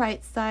on the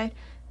right side.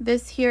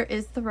 This here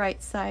is the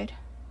right side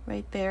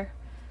right there.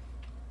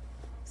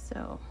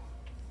 So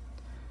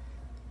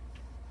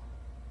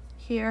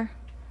here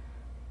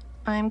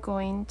I'm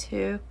going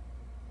to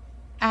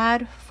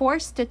add 4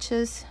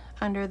 stitches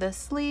under the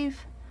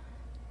sleeve.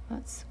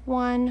 That's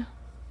 1,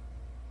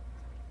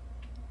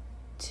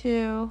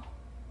 2,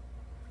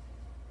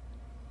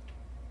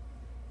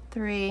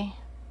 3,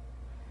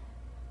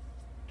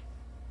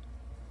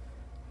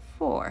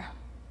 4.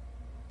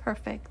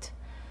 Perfect.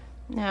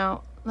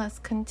 Now let's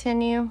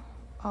continue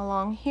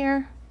along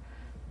here,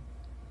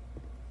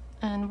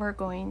 and we're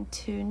going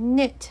to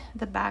knit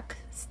the back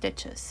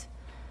stitches.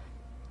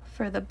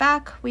 For the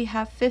back we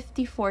have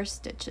 54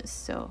 stitches,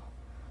 so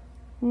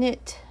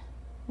knit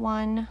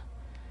 1,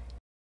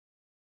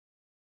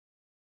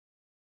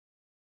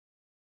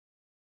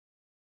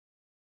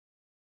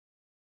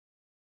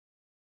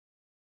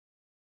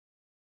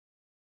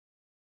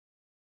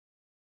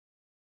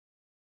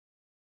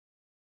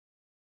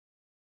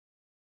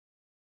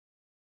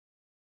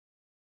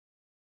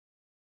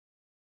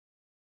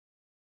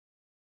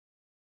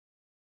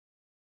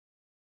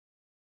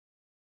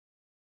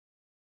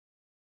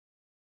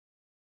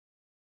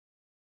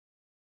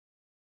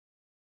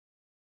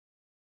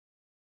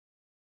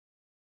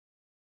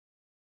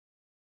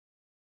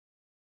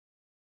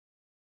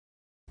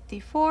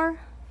 .54,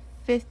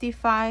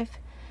 55,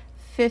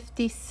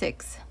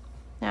 56.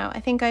 Now I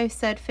think I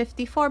said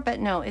 54, but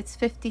no, it's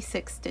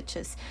 56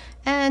 stitches.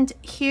 And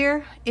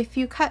here, if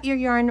you cut your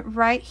yarn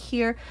right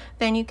here,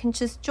 then you can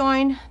just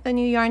join the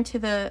new yarn to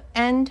the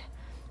end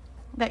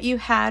that you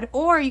had,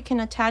 or you can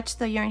attach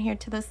the yarn here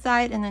to the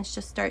side and then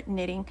just start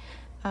knitting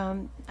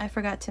I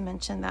forgot to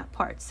mention that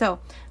part. So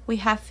we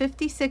have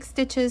 56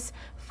 stitches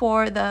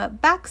for the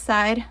back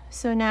side.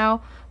 So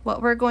now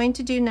what we're going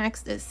to do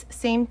next is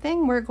same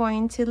thing. We're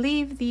going to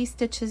leave these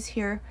stitches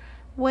here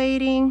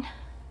waiting,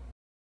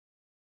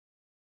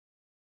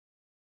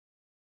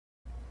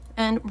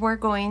 and we're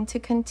going to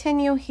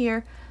continue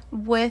here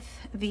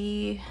with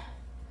the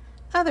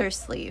other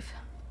sleeve,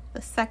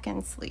 the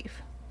second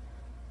sleeve.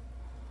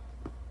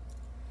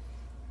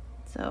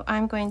 So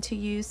I'm going to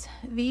use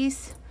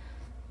these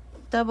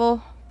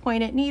double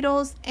pointed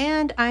needles,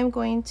 and I'm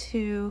going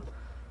to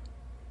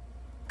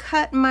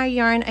cut my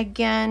yarn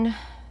again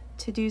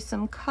to do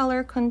some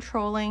color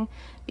controlling,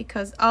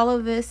 because all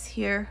of this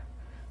here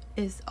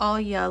is all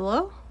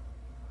yellow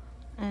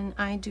and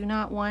I do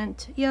not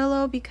want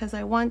yellow because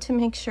I want to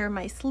make sure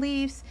my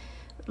sleeves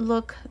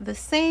look the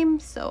same.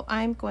 So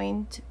I'm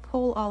going to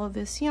pull all of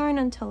this yarn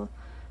until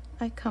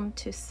I come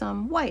to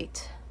some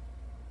white.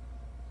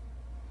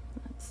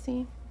 Let's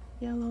see,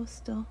 yellow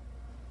still.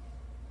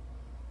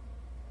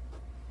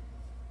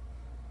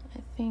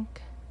 I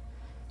think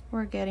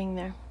we're getting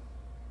there.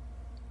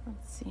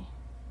 Let's see.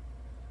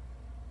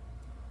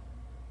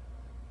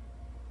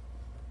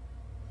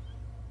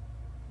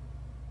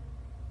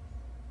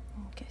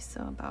 Okay,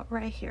 so about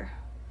right here.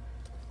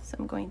 So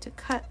I'm going to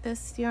cut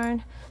this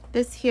yarn.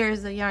 This here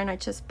is the yarn I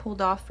just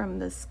pulled off from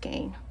the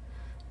skein.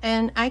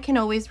 And I can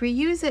always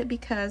reuse it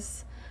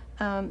because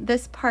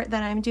this part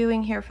that I'm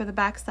doing here for the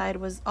back side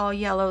was all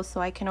yellow,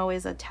 so I can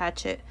always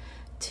attach it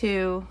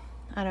to,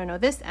 I don't know,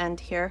 this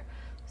end here.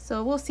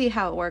 So we'll see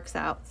how it works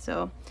out.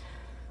 So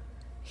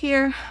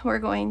here we're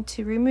going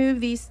to remove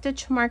these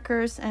stitch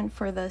markers, and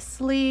for the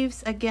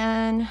sleeves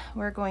again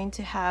we're going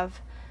to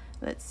have,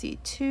 let's see,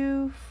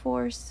 2,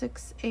 4,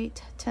 6,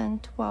 8, 10,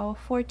 12,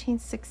 14,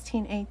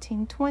 16,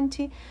 18,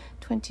 20,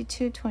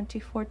 22,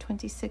 24,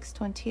 26,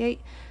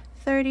 28,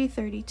 30,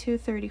 32,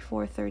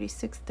 34,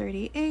 36,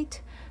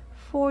 38,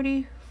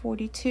 40,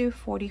 42,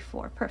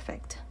 44.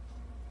 Perfect.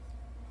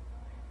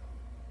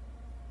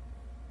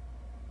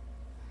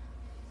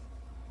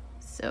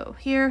 So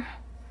here,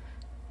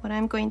 what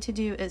I'm going to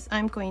do is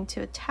I'm going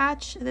to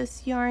attach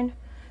this yarn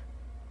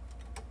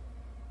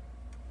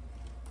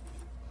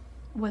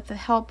with the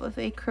help of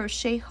a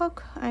crochet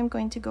hook. I'm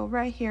going to go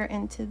right here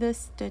into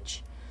this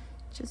stitch,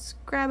 just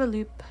grab a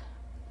loop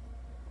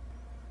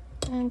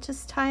and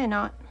just tie a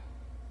knot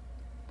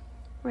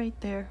right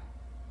there.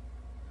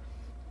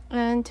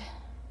 And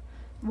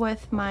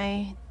with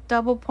my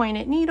double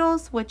pointed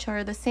needles, which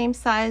are the same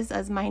size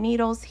as my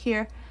needles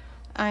here,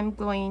 I'm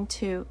going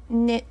to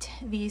knit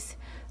these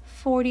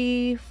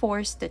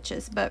 44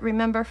 stitches. But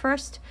remember,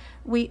 first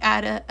we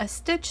add a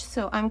stitch,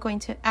 so I'm going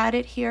to add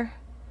it here.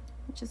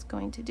 I'm just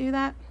going to do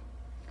that.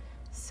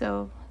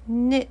 So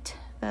knit,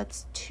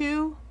 that's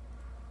 2,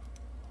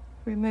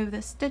 remove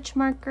the stitch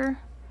marker,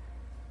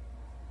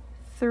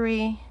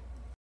 3,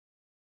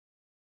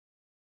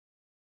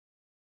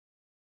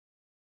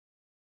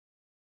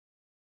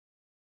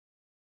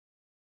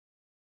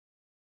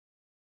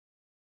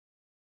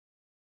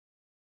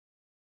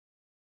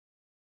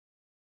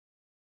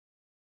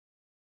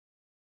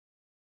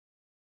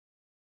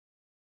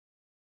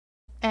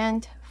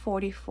 and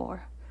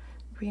 44.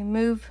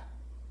 Remove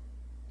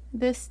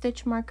this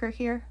stitch marker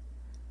here.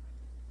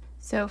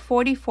 So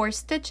 44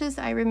 stitches,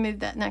 I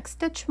removed that next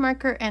stitch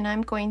marker, and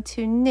I'm going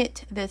to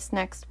knit this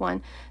next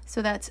one.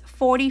 So that's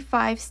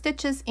 45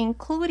 stitches,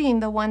 including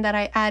the one that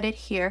I added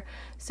here.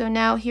 So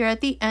now here at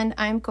the end,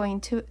 I'm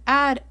going to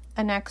add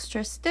an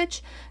extra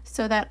stitch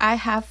so that I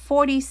have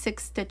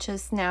 46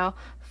 stitches now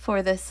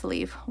for this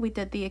sleeve. We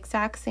did the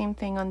exact same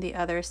thing on the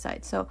other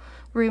side. So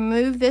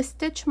remove this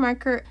stitch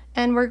marker,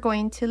 and we're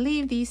going to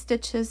leave these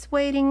stitches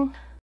waiting.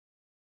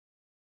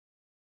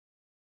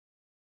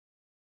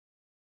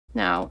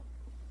 Now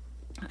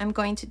I'm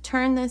going to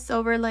turn this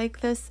over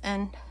like this,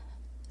 and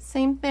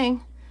same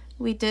thing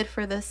we did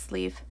for this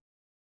sleeve.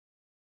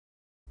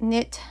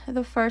 Knit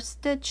the first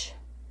stitch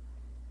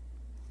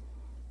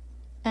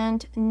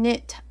and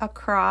knit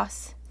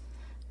across.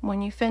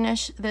 When you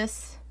finish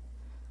this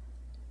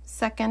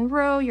second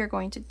row, you're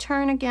going to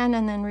turn again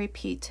and then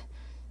repeat.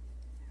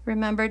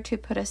 Remember to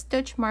put a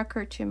stitch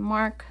marker to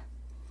mark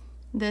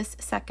this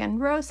second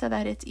row so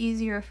that it's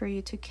easier for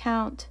you to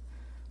count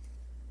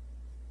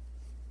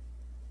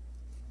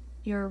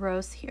your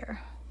rows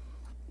here.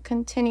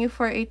 Continue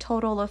for a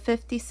total of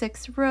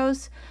 56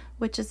 rows,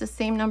 which is the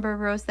same number of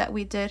rows that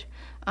we did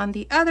on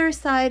the other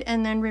side,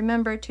 and then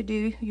remember to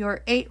do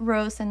your 8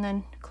 rows and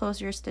then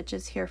close your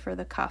stitches here for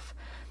the cuff.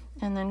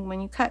 And then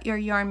when you cut your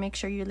yarn, make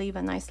sure you leave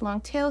a nice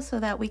long tail so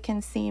that we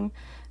can seam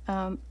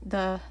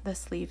the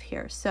sleeve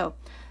here. So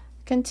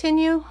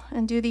continue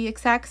and do the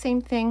exact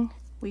same thing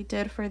we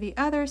did for the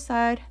other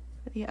side,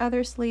 for the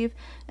other sleeve,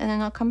 and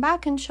then I'll come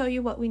back and show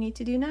you what we need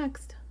to do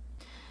next.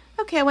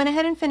 Okay, I went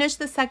ahead and finished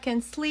the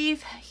second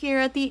sleeve. Here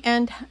at the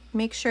end,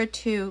 make sure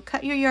to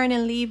cut your yarn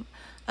and leave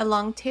a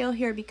long tail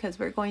here because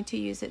we're going to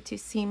use it to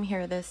seam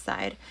here this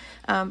side.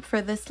 For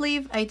the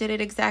sleeve, I did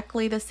it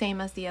exactly the same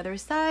as the other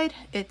side.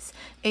 It's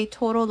a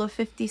total of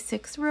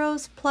 56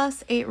 rows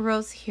plus 8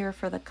 rows here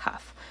for the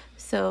cuff.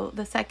 So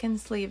the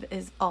second sleeve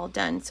is all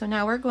done. So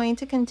now we're going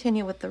to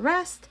continue with the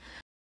rest.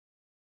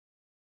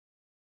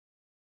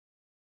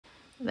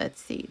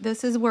 Let's see,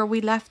 this is where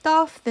we left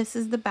off. This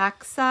is the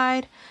back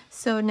side.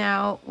 So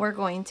now we're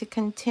going to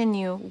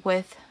continue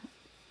with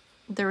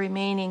the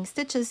remaining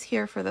stitches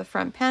here for the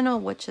front panel,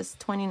 which is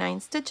 29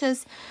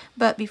 stitches.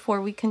 But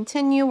before we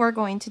continue, we're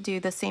going to do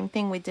the same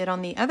thing we did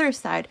on the other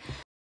side.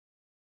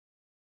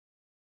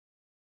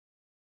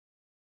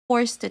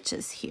 4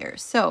 stitches here.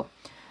 So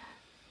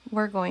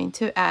we're going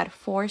to add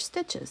 4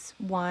 stitches.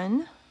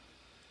 1,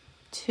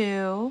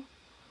 2,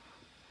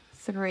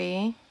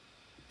 3,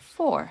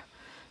 4.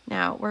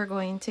 Now we're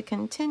going to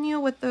continue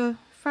with the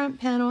front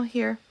panel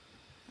here.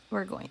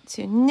 We're going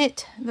to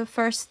knit the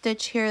first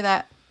stitch here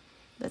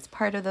that's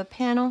part of the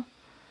panel,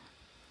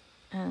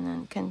 and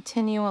then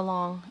continue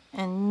along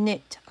and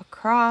knit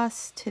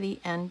across to the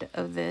end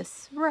of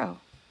this row.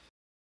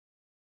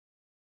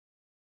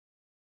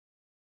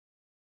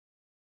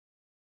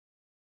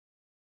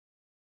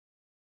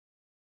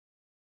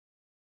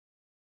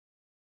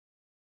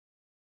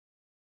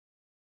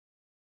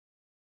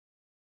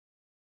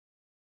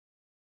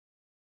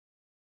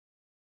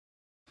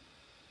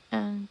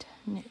 And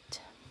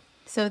knit.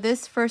 So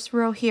this first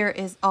row here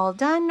is all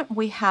done.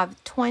 We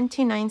have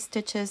 29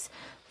 stitches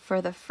for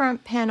the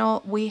front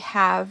panel. We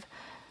have,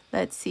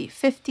 let's see,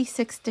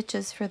 56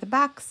 stitches for the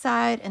back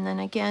side, and then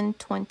again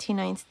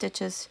 29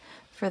 stitches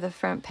for the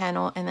front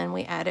panel, and then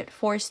we added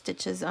 4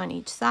 stitches on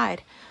each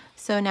side.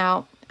 So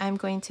now I'm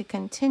going to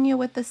continue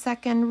with the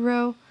second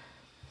row.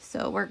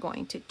 So we're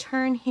going to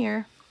turn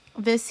here.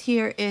 This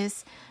here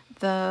is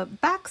the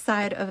back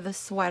side of the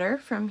sweater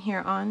from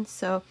here on.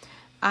 So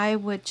I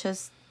would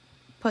just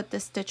put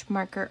the stitch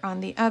marker on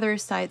the other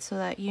side so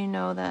that you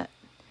know that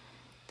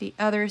the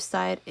other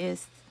side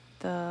is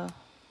the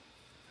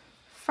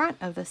front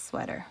of the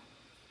sweater.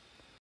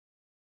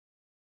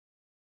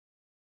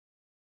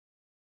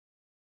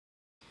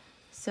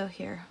 So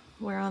here,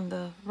 we're on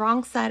the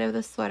wrong side of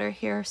the sweater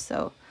here,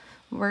 so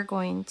we're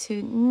going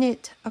to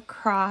knit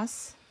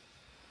across,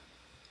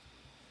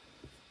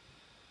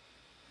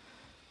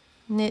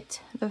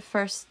 knit the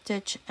first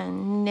stitch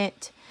and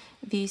knit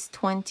these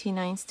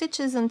 29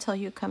 stitches until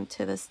you come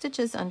to the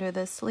stitches under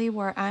the sleeve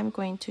where I'm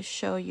going to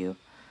show you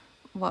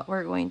what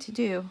we're going to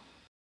do.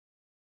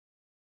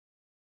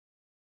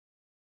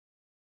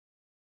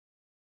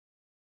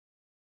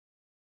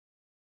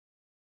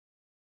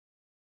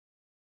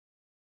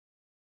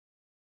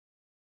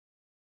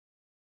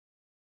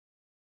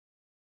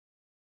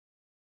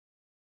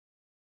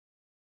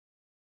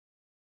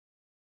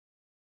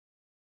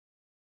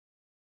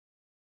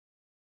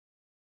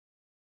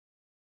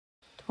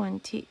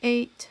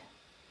 "28,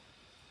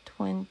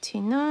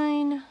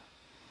 29,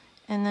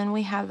 and then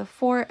we have the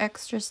 4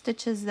 extra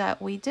stitches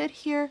that we did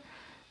here.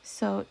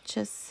 So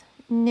just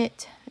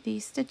knit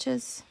these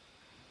stitches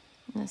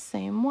in the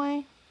same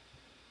way.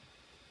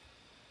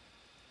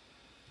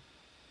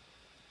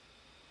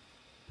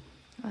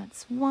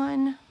 That's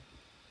 1,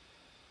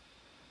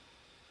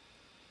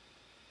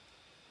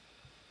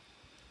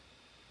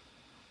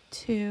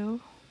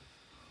 2,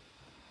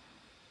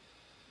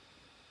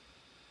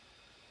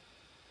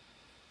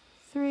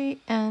 3,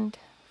 and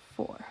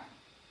 4.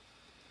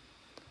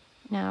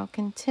 Now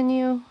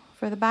continue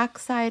for the back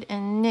side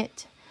and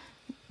knit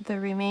the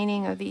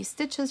remaining of these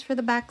stitches for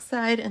the back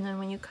side, and then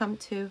when you come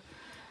to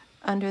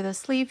under the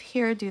sleeve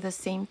here, do the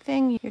same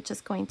thing. You're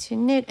just going to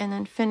knit and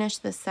then finish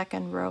the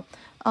second row.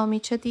 I'll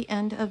meet you at the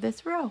end of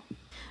this row.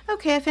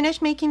 Okay, I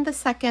finished making the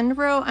second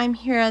row. I'm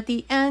here at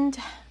the end.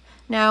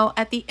 Now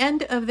at the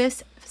end of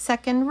this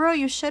second row,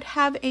 you should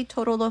have a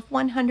total of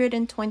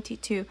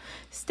 122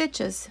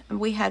 stitches.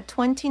 We had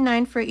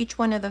 29 for each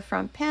one of the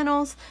front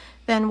panels,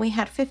 then we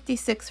had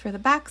 56 for the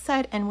back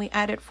side, and we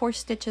added 4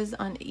 stitches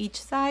on each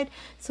side.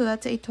 So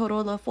that's a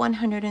total of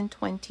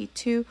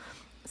 122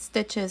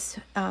 stitches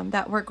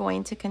that we're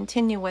going to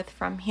continue with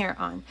from here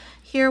on.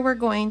 Here we're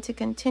going to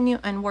continue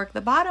and work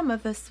the bottom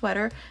of the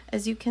sweater.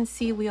 As you can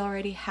see, we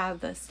already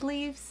have the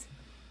sleeves.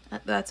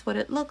 That's what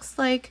it looks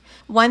like.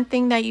 One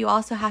thing that you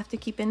also have to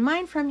keep in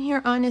mind from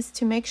here on is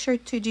to make sure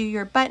to do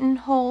your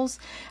buttonholes.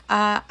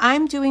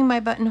 I'm doing my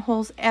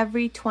buttonholes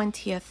every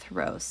 20th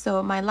row.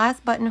 So my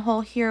last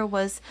buttonhole here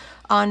was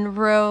on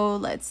row,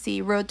 let's see,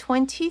 row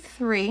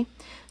 23.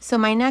 So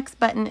my next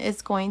button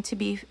is going to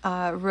be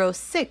row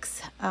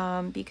 6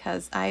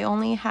 because I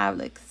only have,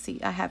 let's see,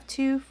 I have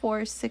 2,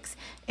 4, 6,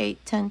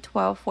 8, 10,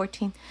 12,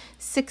 14,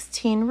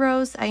 16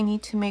 rows. I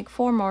need to make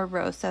 4 more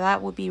rows. So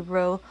that would be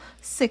row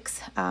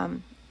 6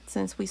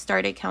 since we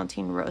started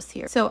counting rows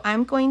here. So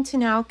I'm going to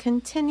now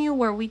continue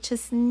where we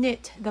just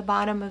knit the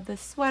bottom of the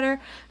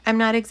sweater. I'm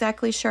not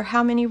exactly sure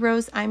how many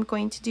rows I'm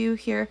going to do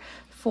here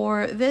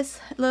for this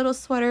little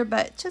sweater,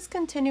 but just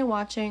continue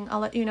watching. I'll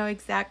let you know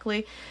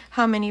exactly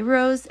how many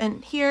rows.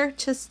 And here,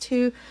 just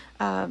to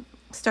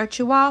start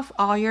you off,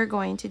 all you're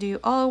going to do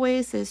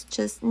always is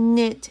just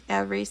knit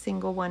every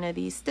single one of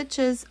these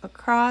stitches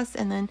across,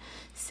 and then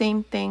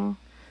same thing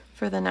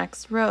for the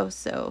next row.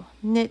 So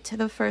knit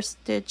the first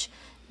stitch,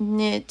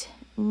 knit,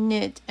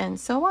 knit, and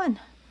so on.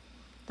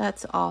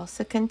 That's all.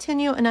 So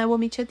continue, and I will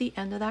meet you at the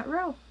end of that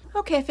row.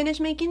 Okay, I finished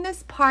making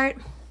this part.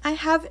 I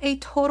have a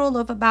total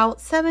of about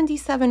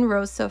 77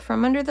 rows. So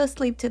from under the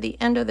sleeve to the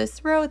end of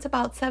this row, it's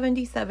about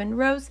 77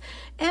 rows,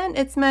 and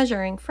it's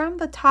measuring from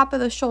the top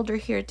of the shoulder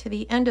here to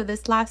the end of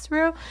this last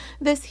row.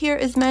 This here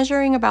is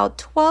measuring about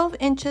 12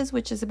 inches,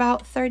 which is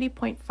about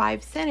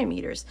 30.5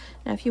 centimeters.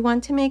 Now, if you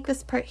want to make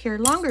this part here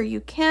longer,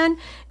 you can.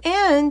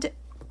 And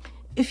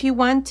if you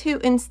want to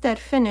instead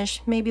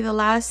finish maybe the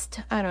last,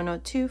 I don't know,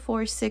 2,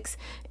 4, 6,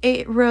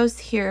 8 rows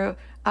here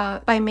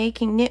by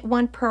making knit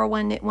one, purl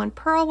one, knit one,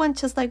 purl one,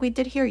 just like we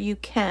did here, you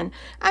can.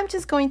 I'm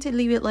just going to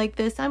leave it like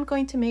this. I'm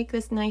going to make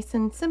this nice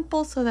and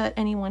simple so that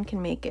anyone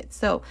can make it.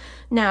 So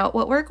now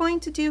what we're going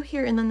to do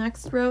here in the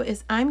next row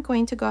is I'm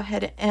going to go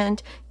ahead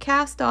and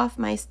cast off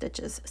my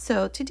stitches.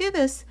 So to do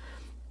this,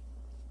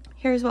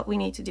 here's what we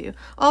need to do.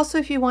 Also,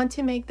 if you want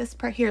to make this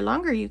part here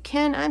longer, you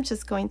can. I'm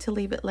just going to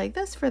leave it like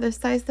this for the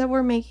size that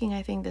we're making.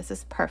 I think this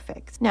is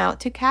perfect. Now,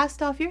 to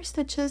cast off your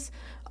stitches,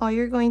 all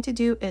you're going to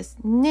do is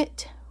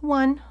knit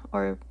one,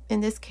 or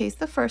in this case,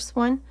 the first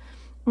one,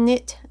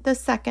 knit the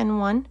second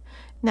one.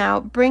 Now,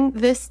 bring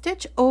this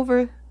stitch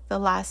over the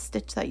last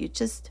stitch that you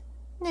just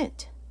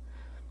knit.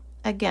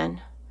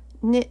 Again,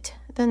 knit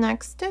the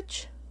next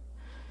stitch,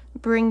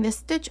 bring this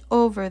stitch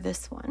over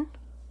this one.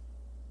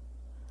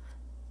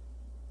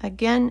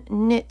 Again,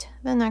 knit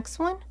the next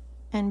one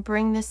and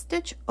bring this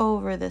stitch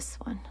over this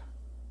one.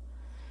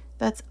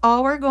 That's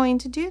all we're going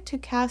to do to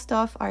cast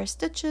off our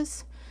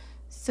stitches.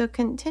 So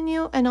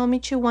continue, and I'll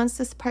meet you once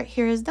this part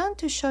here is done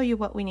to show you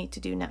what we need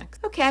to do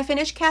next. Okay, I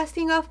finished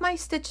casting off my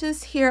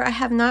stitches here. I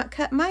have not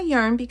cut my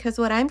yarn because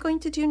what I'm going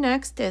to do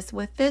next is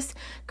with this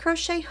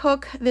crochet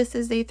hook, this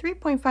is a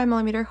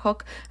 3.5mm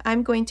hook,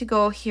 I'm going to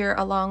go here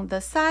along the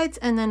sides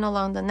and then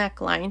along the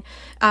neckline.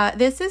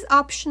 This is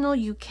optional.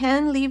 You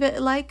can leave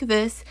it like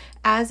this.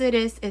 As it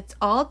is, it's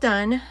all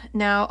done.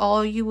 Now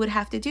all you would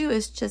have to do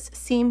is just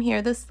seam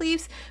here the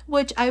sleeves,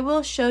 which I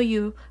will show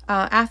you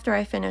after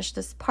I finish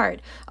this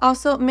part.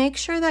 Also, make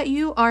sure that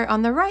you are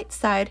on the right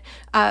side.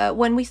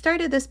 When we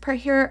started this part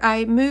here,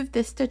 I moved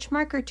this stitch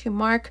marker to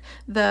mark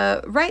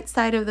the right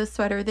side of the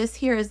sweater. This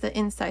here is the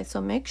inside, so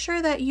make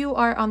sure that you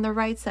are on the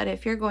right side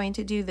if you're going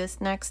to do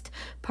this next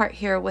part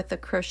here with the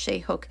crochet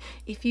hook.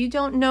 If you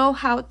don't know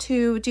how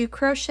to do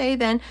crochet,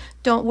 then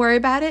don't worry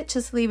about it.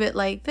 Just leave it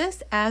like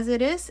this. As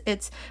it is,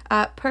 it's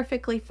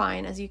perfectly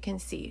fine. As you can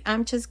see,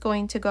 I'm just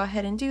going to go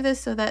ahead and do this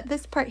so that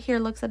this part here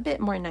looks a bit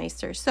more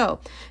nicer. So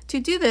to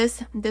do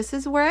this, this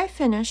is where I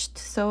finished.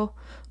 So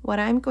what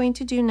I'm going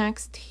to do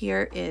next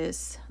here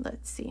is,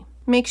 let's see,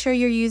 make sure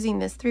you're using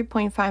this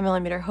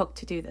 3.5mm hook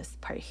to do this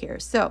part here.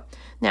 So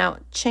now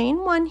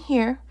chain one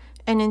here,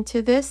 and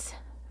into this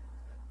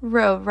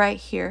row right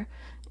here,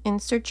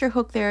 insert your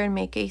hook there and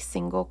make a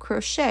single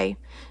crochet.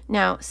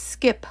 Now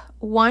skip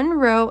one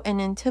row and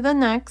into the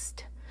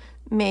next,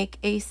 make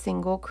a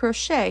single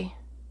crochet.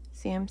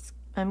 See,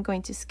 I'm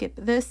going to skip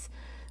this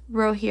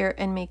row here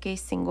and make a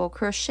single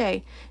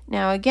crochet.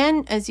 Now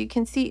again, as you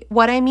can see,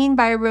 what I mean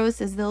by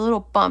rows is the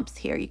little bumps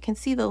here. You can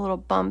see the little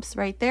bumps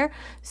right there.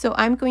 So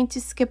I'm going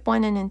to skip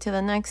one, and into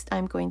the next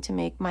I'm going to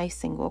make my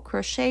single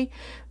crochet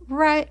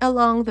right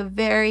along the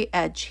very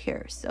edge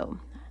here. So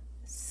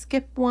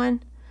skip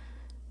one,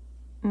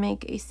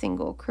 make a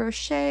single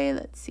crochet.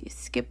 Let's see,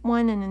 skip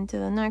one, and into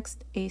the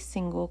next a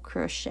single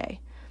crochet.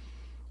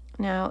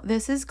 Now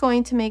this is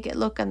going to make it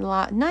look a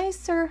lot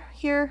nicer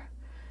here,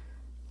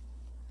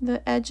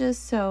 the edges.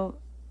 So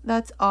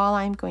that's all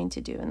I'm going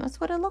to do, and that's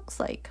what it looks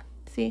like.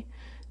 See,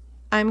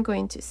 I'm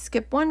going to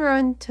skip one row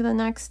into the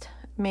next,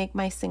 make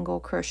my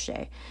single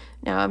crochet.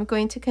 Now I'm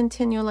going to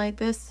continue like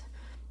this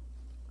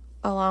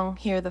along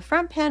here the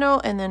front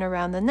panel, and then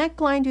around the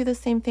neckline do the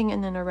same thing,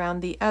 and then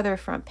around the other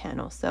front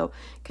panel. So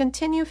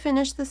continue,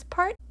 finish this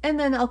part, and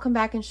then I'll come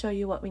back and show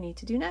you what we need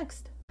to do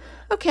next.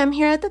 Okay, I'm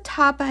here at the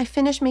top. I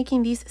finished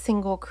making these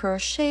single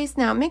crochets.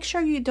 Now make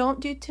sure you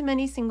don't do too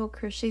many single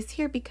crochets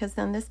here, because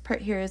then this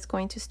part here is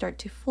going to start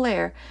to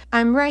flare.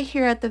 I'm right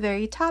here at the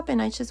very top,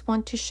 and I just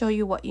want to show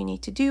you what you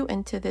need to do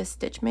into this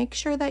stitch. Make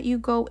sure that you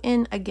go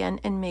in again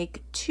and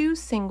make 2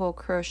 single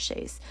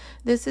crochets.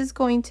 This is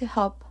going to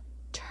help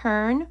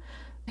turn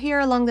here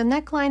along the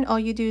neckline. All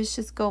you do is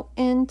just go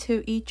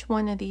into each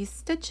one of these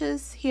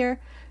stitches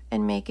here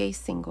and make a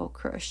single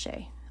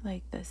crochet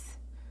like this.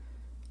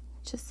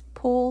 Just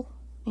pull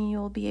and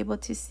you'll be able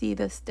to see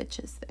the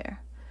stitches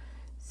there.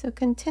 So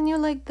continue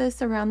like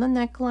this around the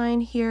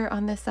neckline. Here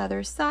on this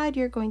other side,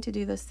 you're going to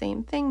do the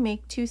same thing,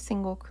 make 2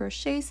 single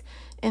crochets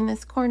in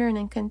this corner, and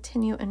then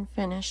continue and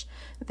finish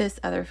this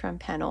other front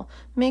panel.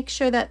 Make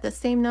sure that the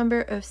same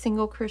number of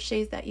single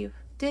crochets that you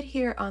did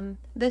here on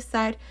this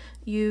side,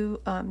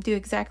 you do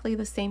exactly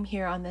the same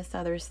here on this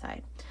other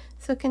side.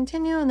 So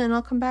continue, and then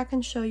I'll come back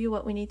and show you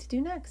what we need to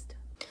do next.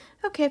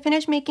 Okay, I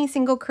finished making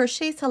single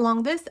crochets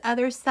along this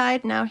other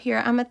side. Now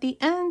here I'm at the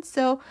end,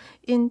 so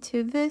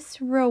into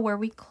this row where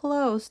we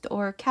closed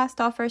or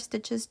cast off our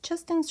stitches,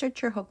 just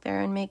insert your hook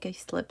there and make a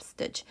slip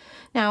stitch.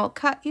 Now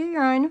cut your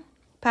yarn,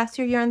 pass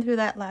your yarn through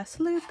that last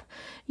loop.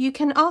 You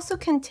can also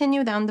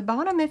continue down the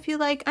bottom if you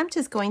like. I'm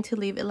just going to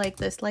leave it like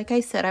this. Like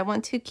I said, I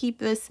want to keep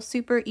this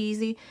super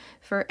easy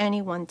for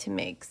anyone to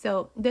make.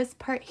 So this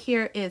part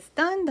here is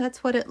done.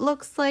 That's what it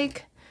looks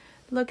like.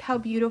 Look how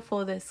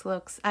beautiful this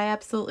looks. I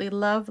absolutely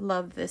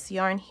love this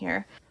yarn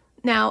here.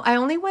 Now I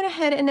only went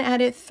ahead and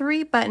added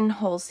 3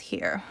 buttonholes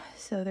here.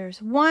 So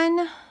there's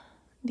 1,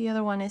 the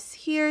other one is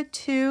here,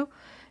 2,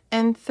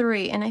 and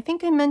 3. And I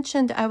think I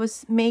mentioned I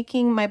was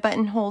making my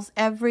buttonholes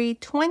every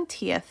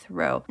 20th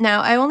row.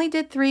 Now I only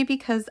did 3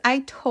 because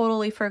I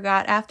totally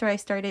forgot after I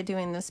started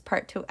doing this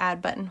part to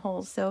add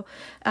buttonholes. So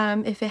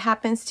if it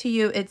happens to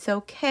you, it's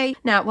okay.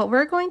 Now what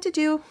we're going to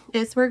do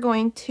is we're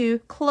going to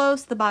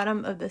close the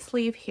bottom of the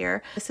sleeve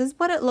here. This is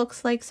what it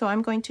looks like, so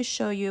I'm going to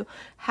show you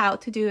how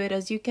to do it.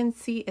 As you can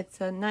see, it's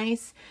a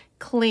nice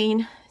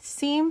clean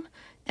seam,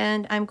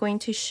 and I'm going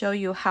to show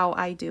you how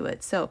I do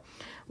it. So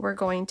we're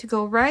going to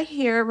go right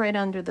here, right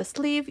under the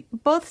sleeve.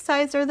 Both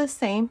sides are the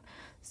same,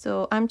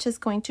 so I'm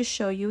just going to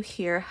show you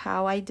here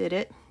how I did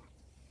it.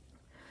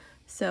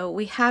 So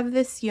we have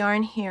this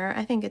yarn here.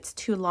 I think it's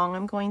too long.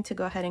 I'm going to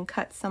go ahead and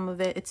cut some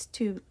of it. It's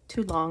too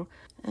long.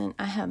 And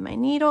I have my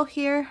needle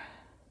here.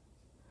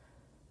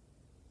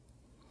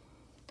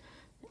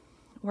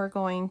 We're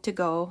going to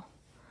go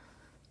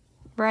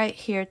right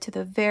here to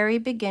the very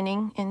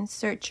beginning.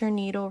 Insert your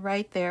needle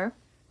right there,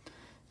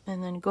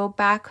 and then go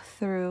back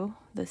through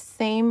the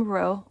same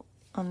row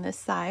on this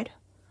side.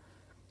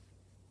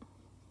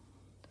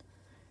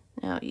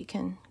 Now you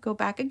can go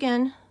back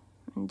again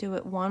and do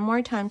it one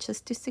more time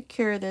just to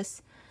secure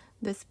this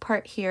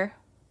part here.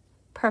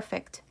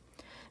 Perfect.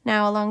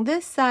 Now along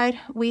this side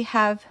we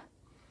have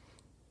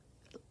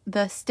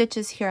the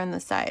stitches here on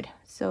the side.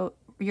 So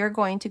you're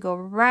going to go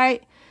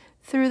right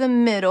through the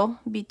middle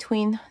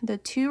between the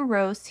 2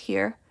 rows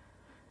here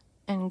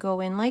and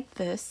go in like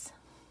this.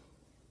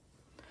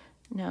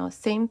 Now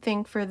same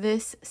thing for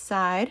this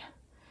side.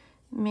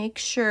 Make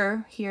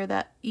sure here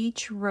that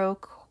each row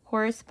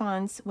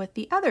corresponds with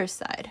the other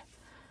side.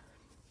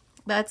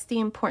 That's the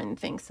important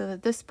thing, so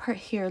that this part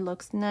here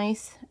looks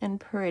nice and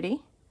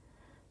pretty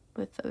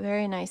with a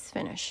very nice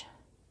finish.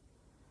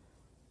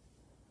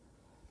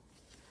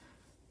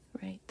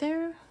 Right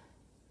there.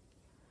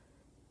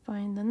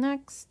 Find the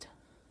next.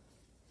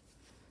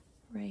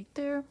 Right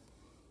there.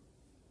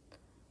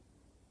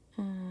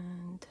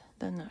 And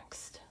the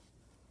next.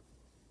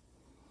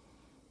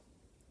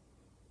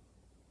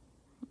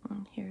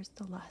 And here's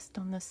the last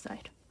on this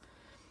side.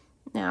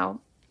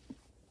 Now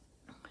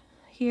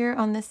here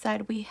on this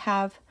side we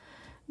have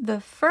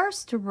the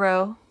first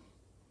row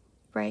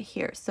right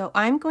here. So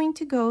I'm going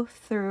to go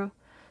through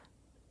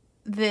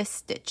this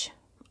stitch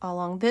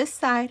along this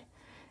side,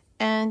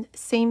 and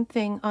same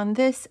thing on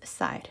this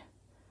side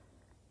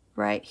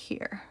right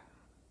here,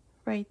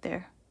 right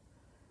there.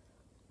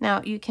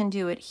 Now you can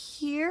do it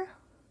here.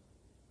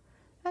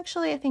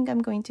 Actually, I think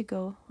I'm going to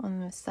go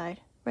on this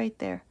side right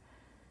there,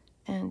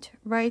 and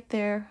right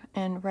there,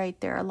 and right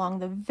there along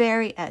the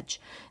very edge.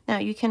 Now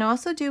you can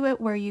also do it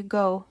where you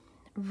go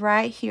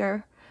right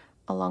here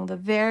along the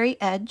very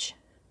edge.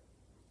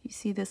 You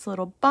see this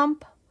little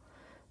bump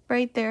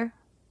right there,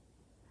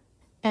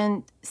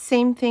 and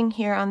same thing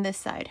here on this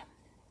side.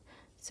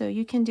 So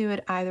you can do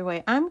it either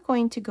way. I'm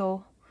going to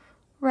go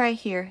right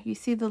here. You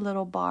see the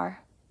little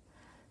bar.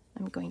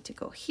 I'm going to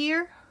go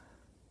here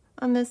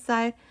on this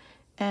side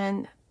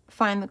and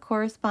find the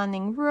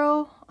corresponding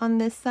row on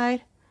this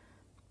side,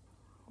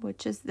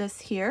 which is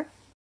this here,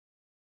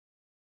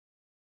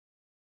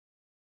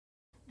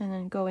 and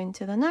then go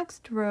into the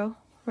next row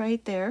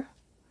right there,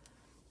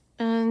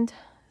 and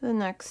the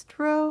next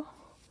row.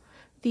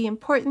 The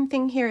important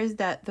thing here is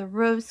that the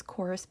rows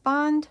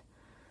correspond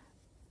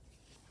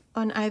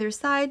on either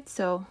side,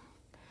 so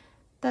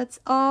that's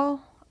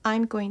all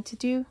I'm going to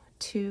do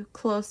to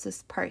close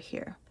this part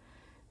here.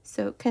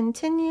 So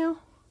continue,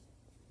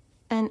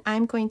 and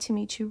I'm going to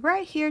meet you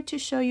right here to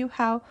show you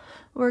how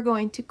we're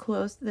going to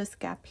close this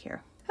gap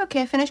here.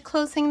 Okay, I finished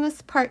closing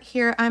this part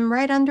here. I'm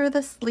right under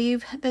the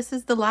sleeve. This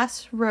is the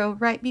last row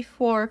right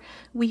before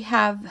we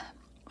have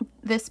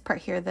this part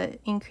here that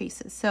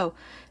increases. So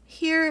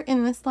here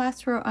in this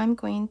last row, I'm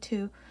going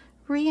to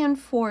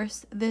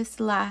reinforce this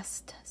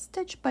last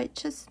stitch by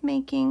just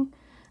making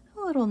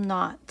a little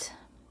knot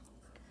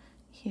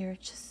here.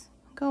 Just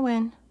go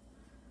in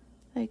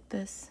like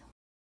this.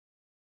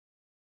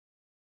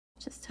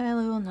 Just tie a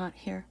little knot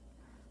here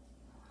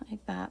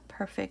like that.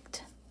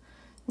 Perfect.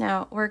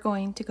 Now we're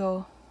going to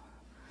go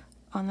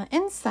on the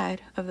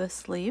inside of the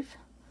sleeve,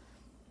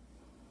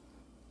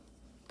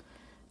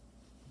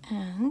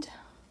 and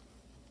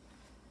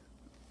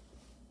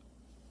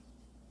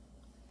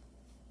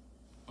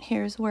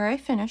here's where I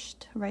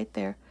finished right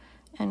there.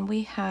 And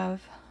we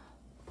have,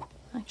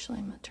 actually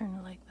I'm gonna turn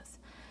it like this.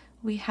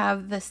 We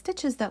have the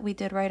stitches that we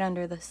did right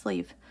under the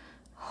sleeve.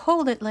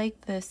 hold it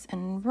like this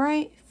and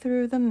right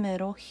through the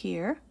middle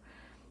here.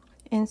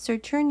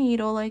 Insert your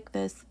needle like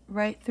this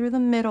right through the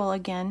middle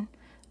again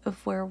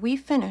of where we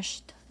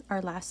finished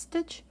our last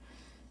stitch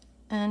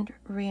and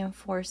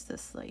reinforce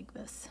this like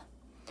this.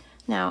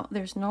 Now,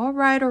 there's no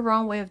right or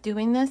wrong way of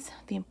doing this.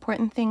 The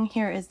important thing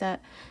here is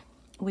that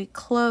we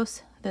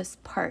close this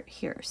part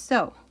here.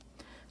 So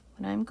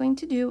what I'm going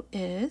to do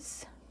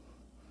is,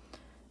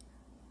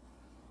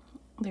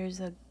 there's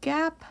a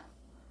gap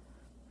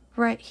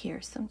right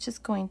here. So I'm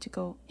just going to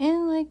go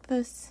in like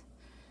this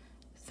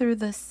through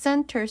the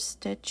center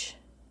stitch.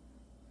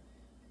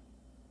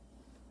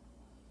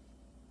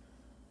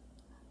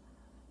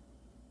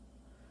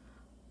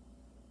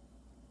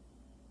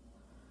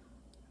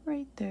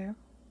 Right there.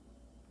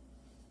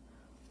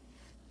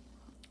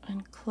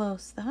 And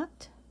close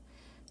that.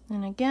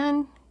 And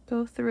again,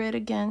 go through it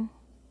again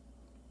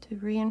to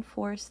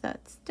reinforce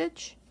that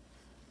stitch.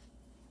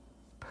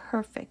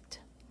 Perfect.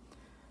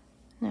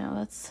 Now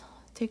let's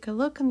take a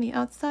look on the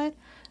outside.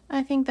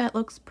 I think that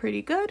looks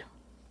pretty good.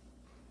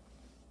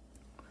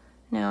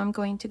 Now I'm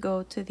going to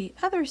go to the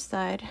other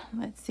side.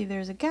 Let's see,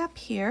 there's a gap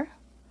here.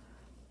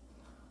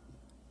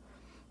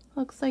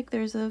 Looks like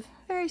there's a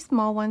very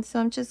small one, so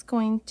I'm just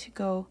going to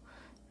go,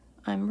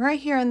 I'm right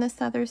here on this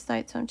other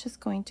side, so I'm just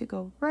going to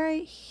go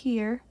right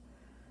here.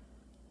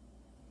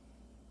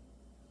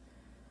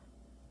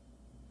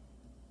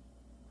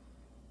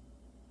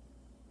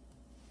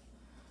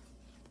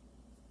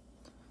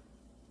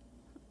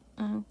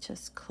 And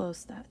just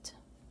close that.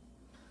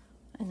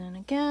 And then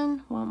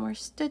again, one more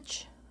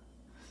stitch.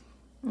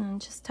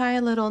 And just tie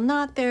a little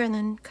knot there and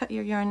then cut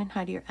your yarn and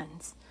hide your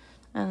ends.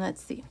 And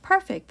let's see,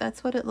 perfect.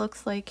 That's what it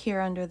looks like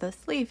here under the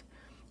sleeve.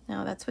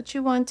 Now that's what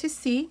you want to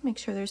see. Make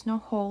sure there's no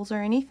holes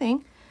or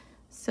anything.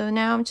 So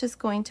now I'm just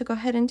going to go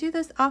ahead and do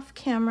this off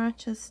camera.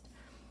 Just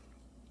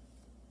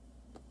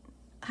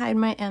hide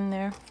my end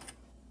there.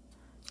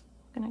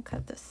 I'm gonna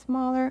cut this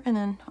smaller and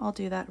then I'll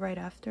do that right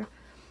after.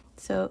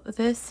 So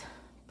this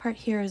part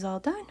here is all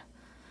done.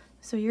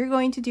 So you're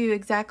going to do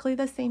exactly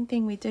the same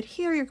thing we did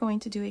here. You're going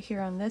to do it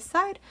here on this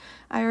side.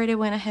 I already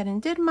went ahead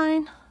and did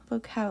mine.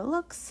 Look how it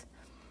looks.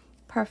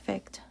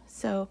 Perfect.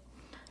 So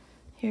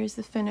here's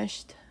the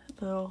finished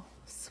little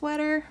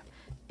sweater.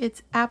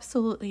 It's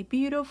absolutely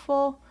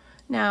beautiful.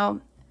 Now,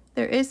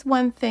 there is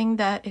one thing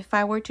that if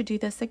I were to do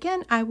this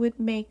again, I would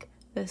make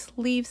the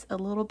sleeves a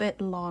little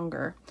bit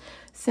longer.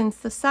 Since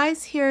the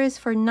size here is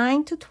for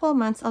 9 to 12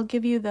 months, I'll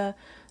give you the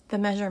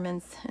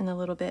measurements in a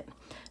little bit.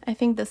 I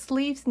think the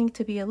sleeves need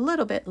to be a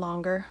little bit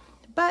longer,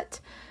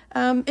 but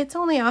it's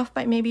only off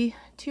by maybe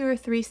 2 or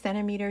 3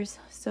 centimeters,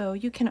 so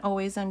you can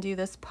always undo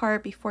this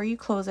part before you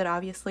close it,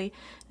 obviously,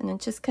 and then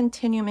just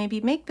continue.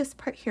 Maybe make this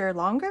part here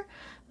longer,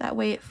 that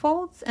way it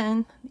folds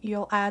and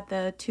you'll add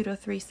the 2 to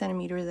 3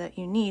 centimeters that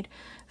you need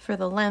for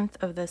the length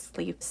of the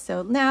sleeve.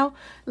 So now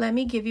let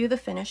me give you the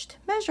finished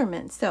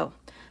measurement. So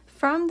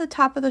from the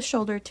top of the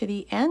shoulder to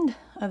the end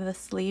of the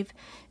sleeve,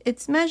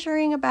 it's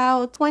measuring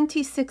about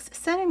 26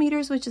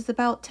 centimeters, which is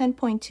about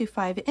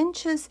 10.25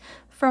 inches.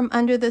 From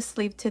under the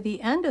sleeve to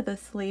the end of the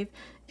sleeve,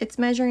 it's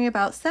measuring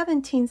about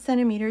 17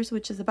 centimeters,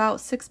 which is about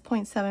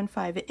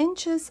 6.75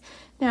 inches.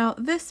 Now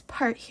this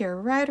part here,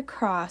 right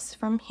across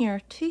from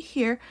here to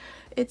here,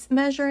 it's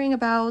measuring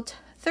about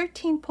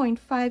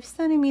 13.5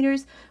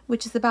 centimeters,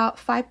 which is about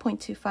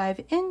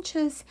 5.25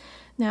 inches.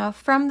 Now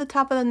from the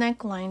top of the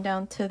neckline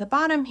down to the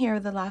bottom here,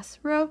 the last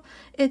row,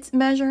 it's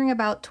measuring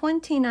about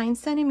 29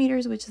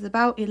 centimeters, which is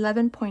about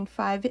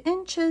 11.5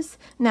 inches.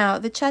 Now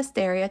the chest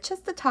area,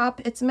 just the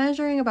top, it's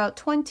measuring about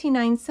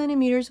 29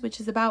 centimeters, which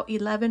is about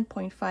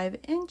 11.5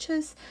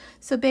 inches.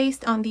 So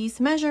based on these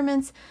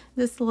measurements,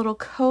 this little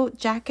coat,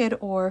 jacket,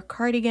 or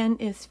cardigan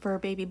is for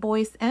baby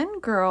boys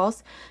and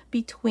girls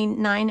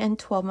between 9 and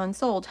 12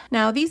 months old.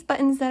 Now these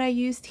buttons that I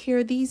used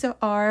here, these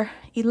are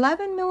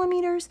 11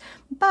 millimeters,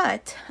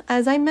 but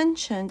as I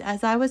mentioned,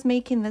 as I was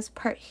making this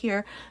part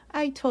here,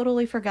 I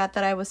totally forgot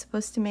that I was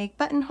supposed to make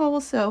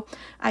buttonholes, so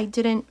I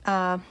didn't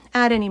add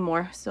any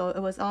more. So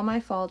it was all my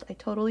fault. I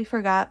totally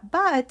forgot,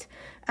 but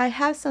I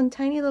have some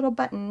tiny little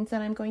buttons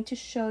that I'm going to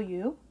show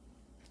you.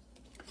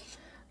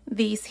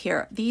 These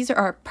here, these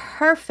are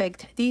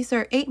perfect. These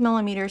are 8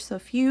 millimeters, so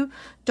if you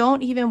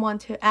don't even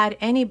want to add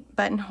any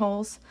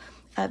buttonholes,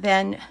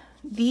 then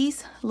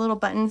these little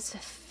buttons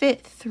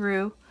fit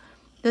through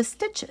the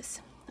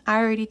stitches. I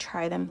already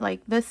tried them.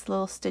 Like this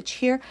little stitch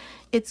here,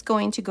 it's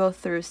going to go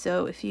through.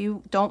 So if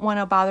you don't want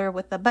to bother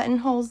with the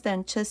buttonholes,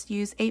 then just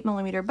use 8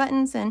 millimeter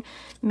buttons and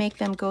make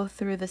them go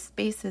through the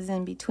spaces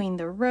in between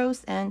the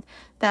rows, and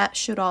that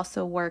should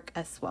also work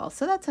as well.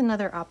 So that's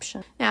another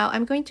option. Now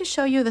I'm going to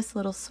show you this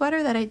little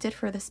sweater that I did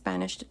for the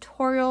Spanish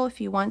tutorial.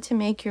 If you want to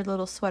make your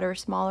little sweater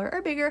smaller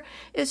or bigger,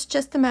 it's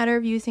just a matter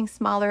of using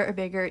smaller or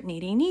bigger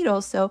knitting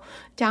needles. So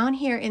down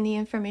here in the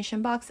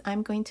information box,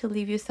 I'm going to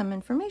leave you some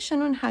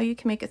information on how you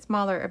can make it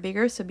smaller or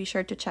bigger, so be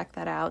sure to check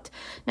that out.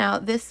 Now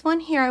this one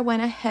here I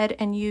went ahead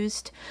and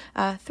used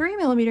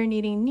 3mm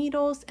knitting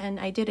needles, and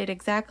I did it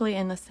exactly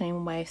in the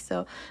same way.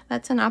 So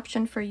that's an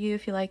option for you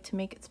if you like to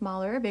make it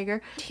smaller or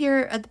bigger.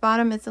 Here at the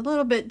bottom it's a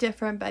little bit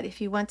different, but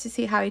if you want to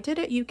see how I did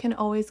it, you can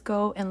always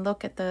go and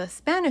look at the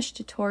Spanish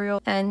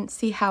tutorial and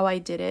see how I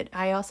did it.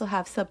 I also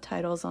have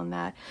subtitles on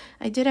that.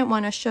 I didn't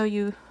want to show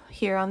you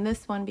here on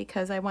this one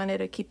because I wanted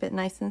to keep it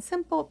nice and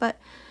simple, but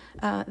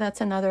that's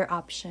another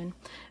option.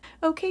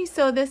 Okay,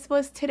 so this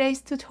was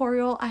today's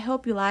tutorial. I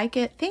hope you like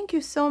it. Thank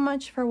you so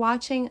much for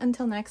watching.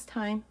 Until next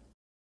time.